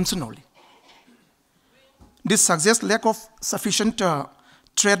consumption only. This suggests lack of sufficient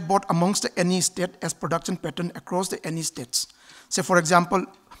trade both amongst the any state as production pattern across the any states. Say, for example,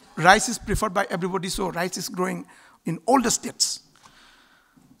 rice is preferred by everybody, so rice is growing in all the states.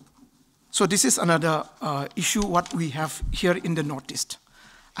 So this is another issue what we have here in the Northeast.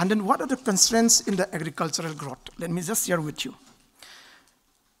 And then what are the constraints in the agricultural growth? Let me just share with you.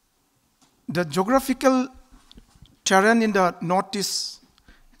 The geographical terrain in the Northeast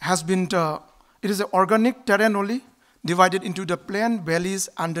has been, it is an organic terrain only, divided into the plain, valleys,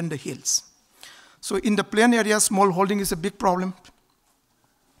 and then the hills. So in the plain area, small holding is a big problem.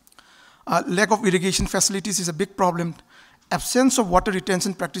 Lack of irrigation facilities is a big problem. Absence of water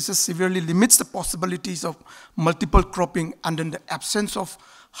retention practices severely limits the possibilities of multiple cropping, and then the absence of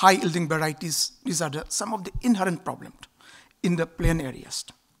high-yielding varieties. These are some of the inherent problems in the plain areas.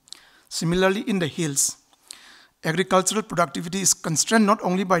 Similarly, in the hills, agricultural productivity is constrained not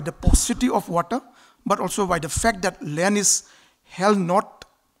only by the paucity of water, but also by the fact that land is held not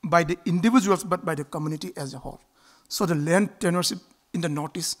by the individuals, but by the community as a whole. So the land tenorship in the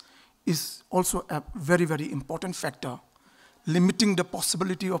Northeast is also a very, very important factor, limiting the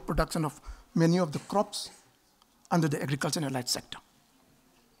possibility of production of many of the crops under the agriculture and allied sector.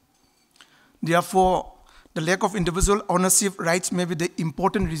 Therefore, the lack of individual ownership rights may be the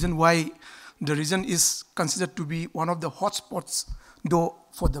important reason why the region is considered to be one of the hotspots, though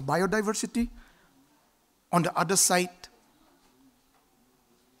for the biodiversity. On the other side,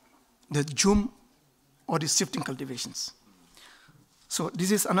 the zoom or the shifting cultivations. So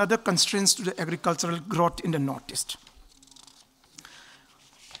this is another constraint to the agricultural growth in the Northeast.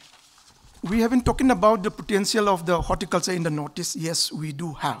 We have been talking about the potential of the horticulture in the Northeast. Yes, we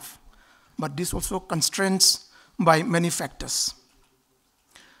do have, but this also constraints by many factors.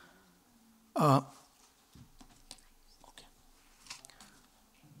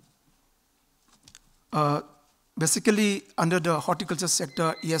 Basically, under the horticulture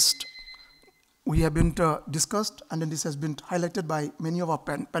sector, yes, we have been discussed, and then this has been highlighted by many of our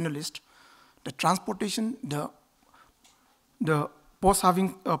panelists. The transportation, the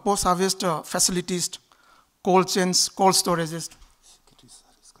post-harvest facilities, cold chains, cold storages.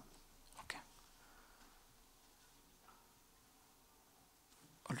 Okay.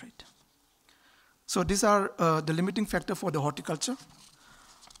 All right. So these are the limiting factor for the horticulture.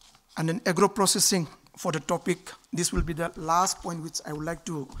 And then agro-processing for the topic. This will be the last point which I would like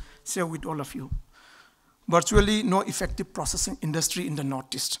to share with all of you. Virtually no effective processing industry in the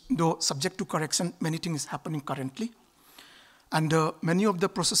Northeast, though subject to correction, many things is happening currently. And many of the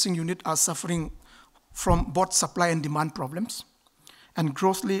processing units are suffering from both supply and demand problems, and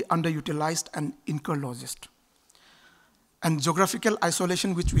grossly underutilized and incur losses. And geographical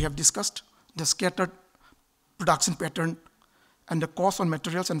isolation, which we have discussed, the scattered production pattern, and the cost on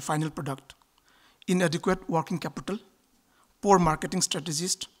materials and final product, inadequate working capital, poor marketing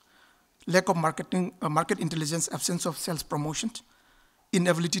strategies, lack of market intelligence, absence of sales promotion,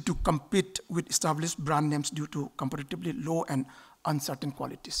 inability to compete with established brand names due to comparatively low and uncertain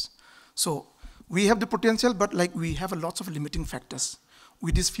qualities. So we have the potential, but like we have a lots of limiting factors.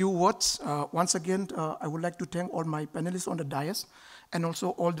 With these few words, once again, I would like to thank all my panelists on the dais and also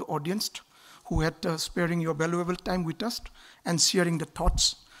all the audience who had sparing your valuable time with us and sharing the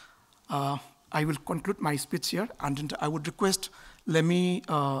thoughts. I will conclude my speech here, and I would request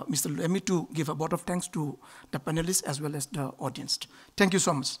Mr. Lemmy to give a vote of thanks to the panelists as well as the audience. Thank you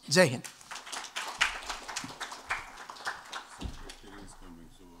so much. Jai Hind.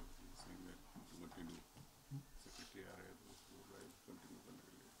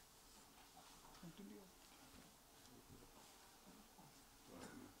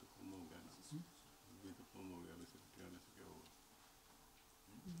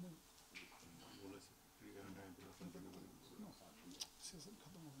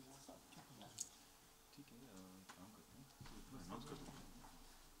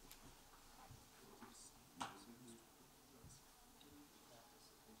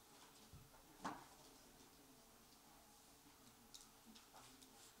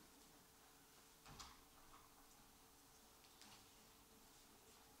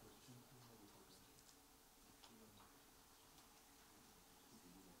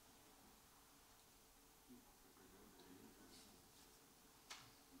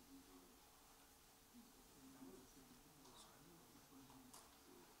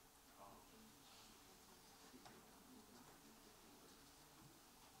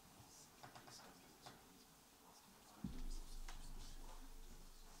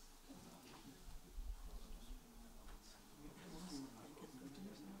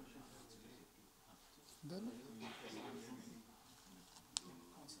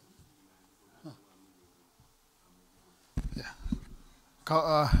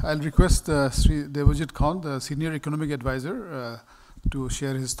 I'll request Sri Devajit Khan, the Senior Economic Advisor, to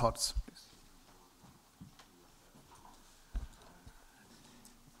share his thoughts.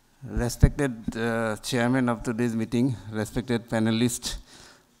 Respected Chairman of today's meeting, respected panelists,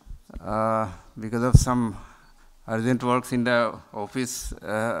 because of some urgent works in the office,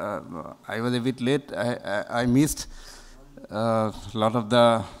 I was a bit late. I missed a lot of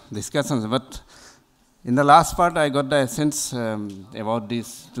the discussions, but in the last part, I got the essence about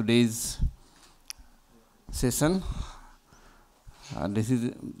today's session. This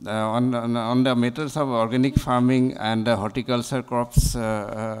is on the matters of organic farming and horticulture crops.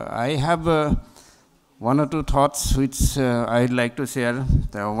 I have one or two thoughts which I'd like to share.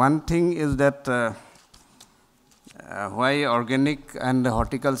 The one thing is that why organic and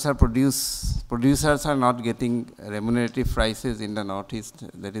horticulture producers are not getting remunerative prices in the Northeast.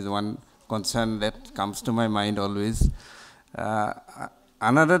 That is one concern that comes to my mind always.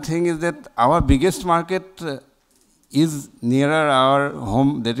 Another thing is that our biggest market is nearer our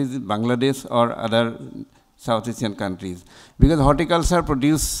home, that is Bangladesh or other South Asian countries. Because horticulture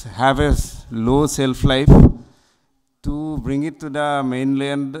produce have a low shelf life. To bring it to the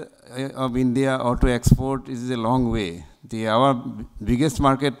mainland of India or to export is a long way. Our biggest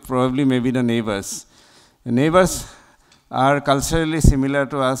market probably may be the neighbors. The neighbors are culturally similar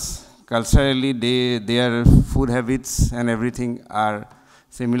to us. Culturally, their food habits and everything are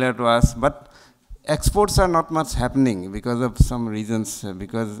similar to us, but exports are not much happening because of some reasons.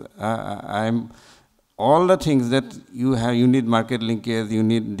 Because all the things that you have, you need market linkage, you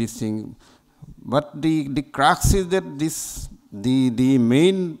need this thing. But the crux is that the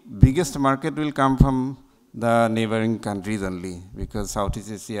main biggest market will come from the neighboring countries only, because Southeast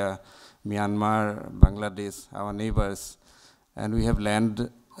Asia, Myanmar, Bangladesh, our neighbors, and we have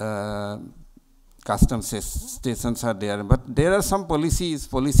land. Customs stations are there, but there are some policy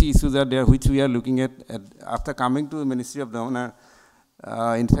issues are there which we are looking at after coming to the Ministry of Donor.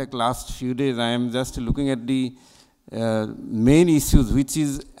 In fact, last few days I am just looking at the main issues which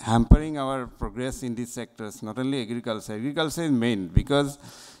is hampering our progress in these sectors, not only agriculture. Agriculture is main because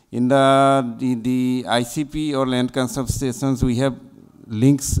in the ICP or land customs stations we have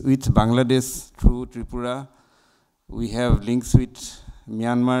links with Bangladesh through Tripura, we have links with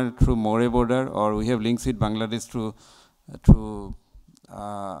Myanmar through More border, or we have links with Bangladesh through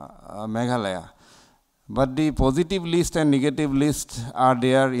Meghalaya. But the positive list and negative list are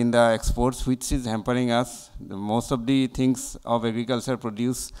there in the exports, which is hampering us. Most of the things of agriculture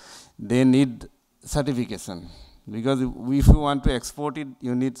produce, they need certification. Because if you want to export it,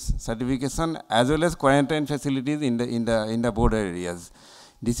 you need certification as well as quarantine facilities in the border areas.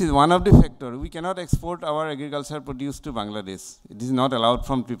 This is one of the factors. We cannot export our agriculture produce to Bangladesh. It is not allowed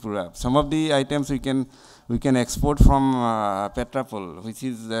from Tripura. Some of the items we can export from Petrapol, which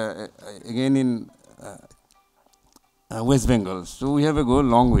is again in West Bengal. So we have to go a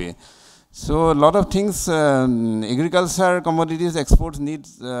long way. So a lot of things, agriculture commodities exports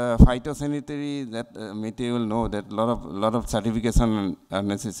needs phytosanitary, that Mete will know that lot of certification are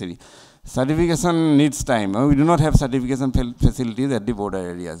necessary. Certification needs time. We do not have certification facilities at the border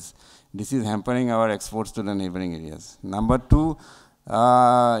areas. This is hampering our exports to the neighboring areas. Number two,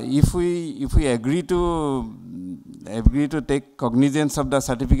 if we agree to take cognizance of the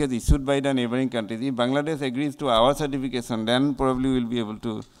certificates issued by the neighboring countries, if Bangladesh agrees to our certification, then probably we will be able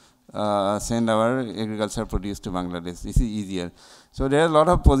to send our agriculture produce to Bangladesh. This is easier. So there are a lot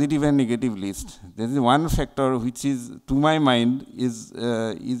of positive and negative lists. There is one factor which is, to my mind, is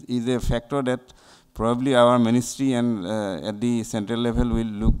a factor that probably our ministry and at the central level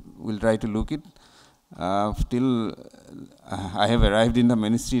will try to look it. Till I have arrived in the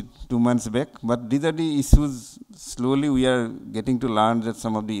ministry 2 months back, but these are the issues. Slowly we are getting to learn that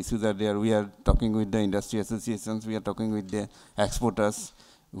some of the issues are there. We are talking with the industry associations, we are talking with the exporters,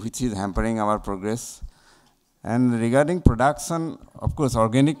 which is hampering our progress. And regarding production, of course,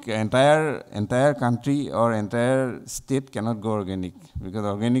 organic, entire country or entire state cannot go organic, because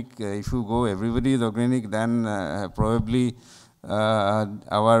organic, if you go, everybody is organic, then probably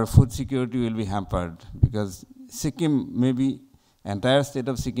our food security will be hampered, because Sikkim maybe, entire state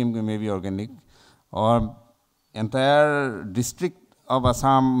of Sikkim may be organic, or entire district of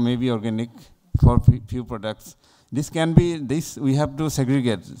Assam may be organic for few products. This can be, we have to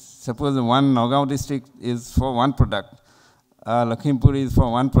segregate. Suppose one Nagaon district is for one product, Lakhimpur is for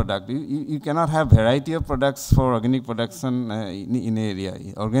one product. You cannot have variety of products for organic production in area.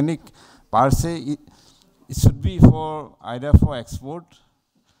 Organic per se, it should be for either for export,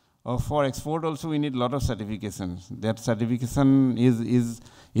 or for export also we need a lot of certifications. That certification is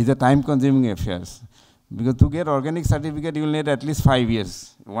a time-consuming affair. Because to get organic certificate, you will need at least 5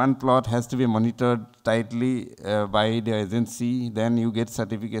 years. One plot has to be monitored tightly by the agency. Then you get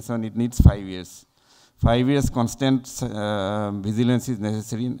certification. It needs 5 years. 5 years constant vigilance is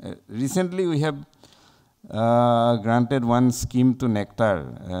necessary. Recently, we have granted one scheme to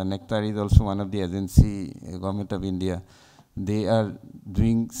Nectar. Nectar is also one of the agency, Government of India. They are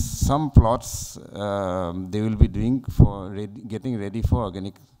doing some plots. They will be doing for getting ready for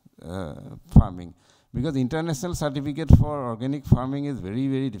organic farming. Because international certificate for organic farming is very,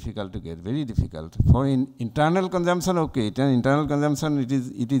 very difficult to get, very difficult. For internal consumption, okay, internal consumption it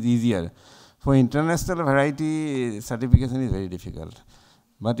is easier. For international variety, certification is very difficult.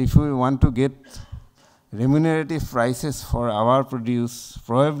 But if we want to get remunerative prices for our produce,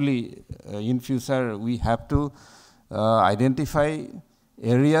 probably in future we have to identify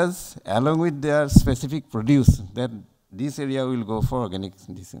areas along with their specific produce that this area will go for organic.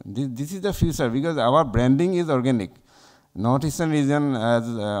 This is the future, because our branding is organic. Northeastern region, as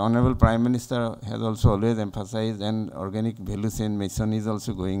Honorable Prime Minister has also always emphasized, and organic value chain mission is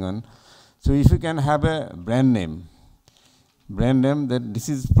also going on. So if you can have a brand name that this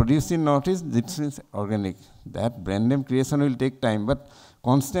is produced in Northeast, this is organic. That brand name creation will take time, but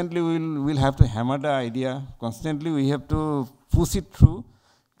constantly we'll have to hammer the idea. Constantly we have to push it through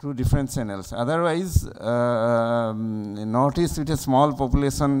different channels. Otherwise, Northeast with a small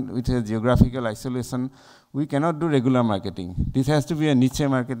population, with a geographical isolation, we cannot do regular marketing. This has to be a niche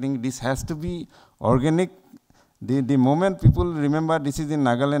marketing. This has to be organic. The moment people remember this is in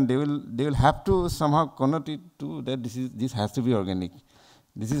Nagaland, they will have to somehow connote it to that this has to be organic.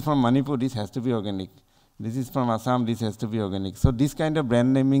 This is from Manipur, this has to be organic. This is from Assam, this has to be organic. So this kind of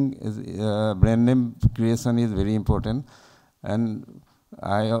brand naming, brand name creation is very important. And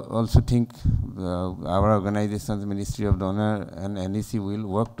I also think our organizations, Ministry of Donor and NEC will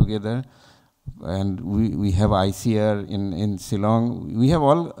work together, and we have ICR in Shillong. We have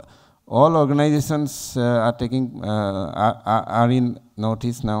all organizations are taking are in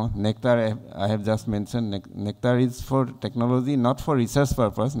Northeast now. Nectar I have just mentioned. Nectar is for technology, not for research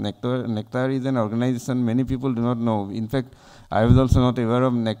purpose. Nectar is an organization many people do not know. In fact, I was also not aware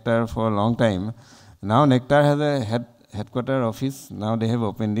of Nectar for a long time. Now Nectar has a headquarter office. Now they have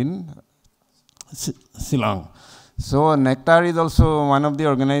opened in Shillong. So Nectar is also one of the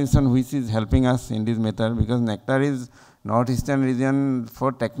organizations which is helping us in this matter, because Nectar is Northeastern region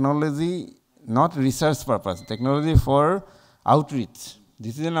for technology, not research purpose, technology for outreach.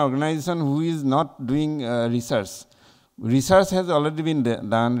 This is an organization who is not doing research. Research has already been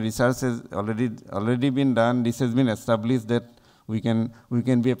done. Research has already been done. This has been established that we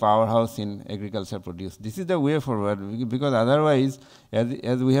can be a powerhouse in agriculture produce. This is the way forward, because otherwise,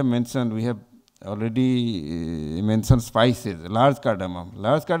 as we have mentioned, we have already mentioned spices, large cardamom.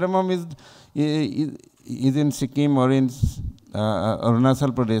 Large cardamom is in Sikkim or in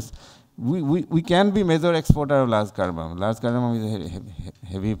Arunachal Pradesh. We can be major exporter of large cardamom. Large cardamom is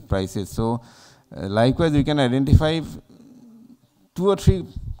heavy prices. So likewise, we can identify 2 or 3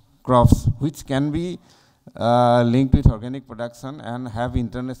 crops which can be linked with organic production and have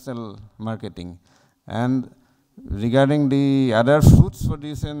international marketing. And regarding the other fruits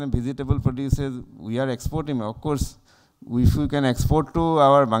producers and vegetable producers, we are exporting. Of course, if we can export to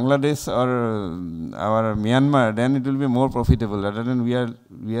our Bangladesh or our Myanmar, then it will be more profitable. Rather than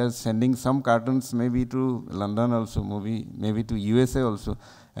we are sending some cartons maybe to London also, maybe to USA also,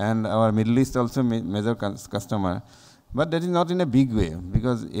 and our Middle East also major customer. But that is not in a big way,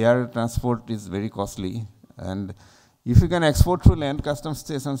 because air transport is very costly. And if you can export through land customs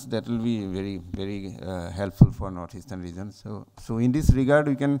stations, that will be very, very helpful for northeastern region. So in this regard,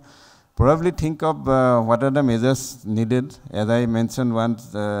 we can probably think of what are the measures needed. As I mentioned once,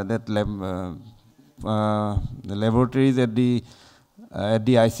 that the laboratories at the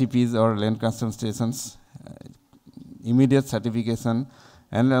ICPs or land customs stations, immediate certification,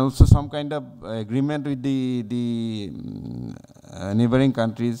 and also some kind of agreement with the neighboring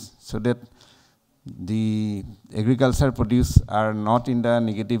countries, so that the agriculture produce are not in the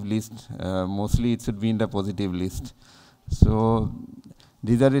negative list. Mostly it should be in the positive list. So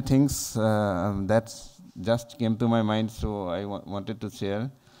these are the things that just came to my mind, so I wanted to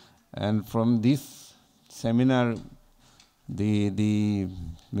share. And from this seminar, the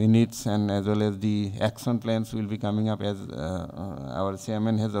minutes and as well as the action plans will be coming up, as our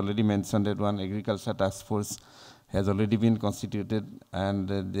chairman has already mentioned that one agriculture task force has already been constituted, and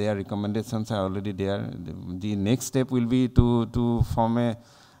their recommendations are already there. The next step will be to form a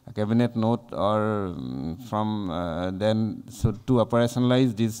cabinet note, or from then so to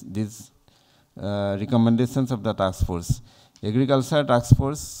operationalize these recommendations of the task force. Agriculture task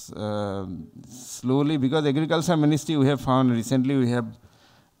force slowly, because agriculture ministry we have found recently, we have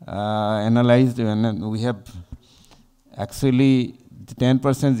analyzed, and we have actually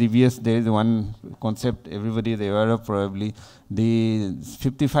 10% GBS. There is one concept everybody is aware of probably. The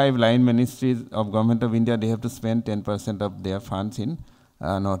 55 line ministries of Government of India, they have to spend 10% of their funds in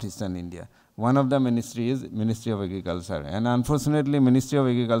northeastern India. One of the ministries is Ministry of Agriculture, and unfortunately Ministry of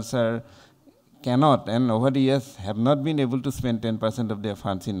Agriculture cannot, and over the years have not been able to spend 10% of their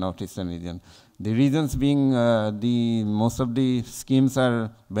funds in northeastern region. The reasons being most of the schemes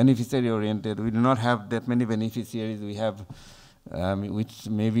are beneficiary oriented. We do not have that many beneficiaries. We have which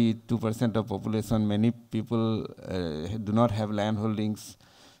maybe 2% of population. Many people do not have land holdings.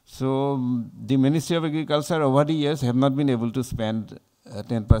 So the Ministry of Agriculture over the years have not been able to spend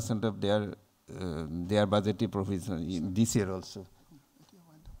 10% of their budgetary provision this year also.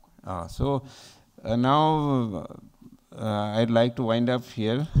 So now I'd like to wind up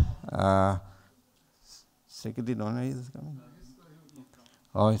here. Secretary Donor is coming.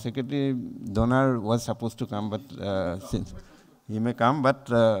 Oh, Secretary Donor was supposed to come, but since he may come, but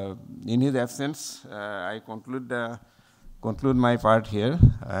in his absence, I conclude my part here,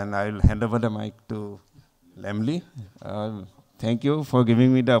 and I will hand over the mic to Lamli. Thank you for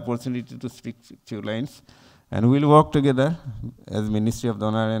giving me the opportunity to speak a few lines. And we'll work together as Ministry of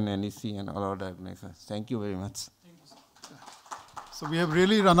Donor and NEC and all our organizations. Thank you very much. So we have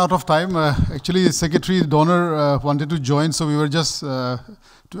really run out of time. Actually, Secretary Donor wanted to join, so we were just, to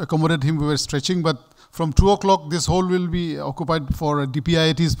accommodate him, we were stretching. But from 2 o'clock, this hall will be occupied for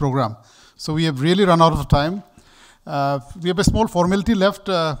DPIIT's program. So we have really run out of time. We have a small formality left.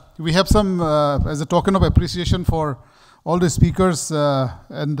 We have some, as a token of appreciation for all the speakers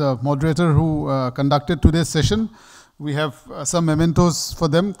and the moderator who conducted today's session. We have some mementos for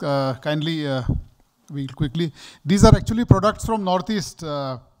them. Kindly, we'll quickly. These are actually products from Northeast,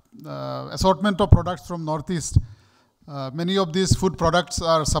 assortment of products from Northeast. Many of these food products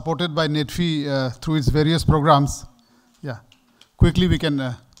are supported by NETFI through its various programs. Yeah, quickly we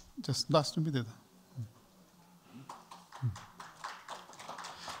can just last to be there.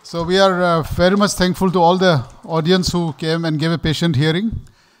 So we are very much thankful to all the audience who came and gave a patient hearing.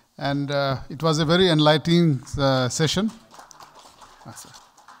 And it was a very enlightening session.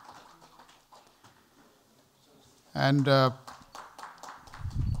 And I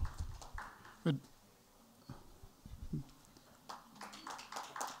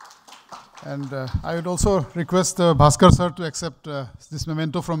would also request Bhaskar sir to accept this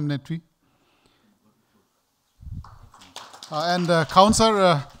memento from NETFI. And Kaun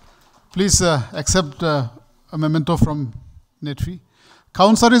sir, please accept a memento from NETFI.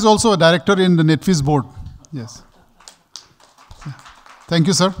 Kaun sir is also a director in the NETFI's board. Yes. Thank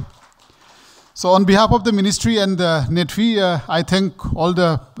you, sir. So on behalf of the ministry and NETFI, I thank all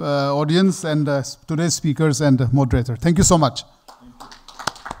the audience and today's speakers and moderator. Thank you so much.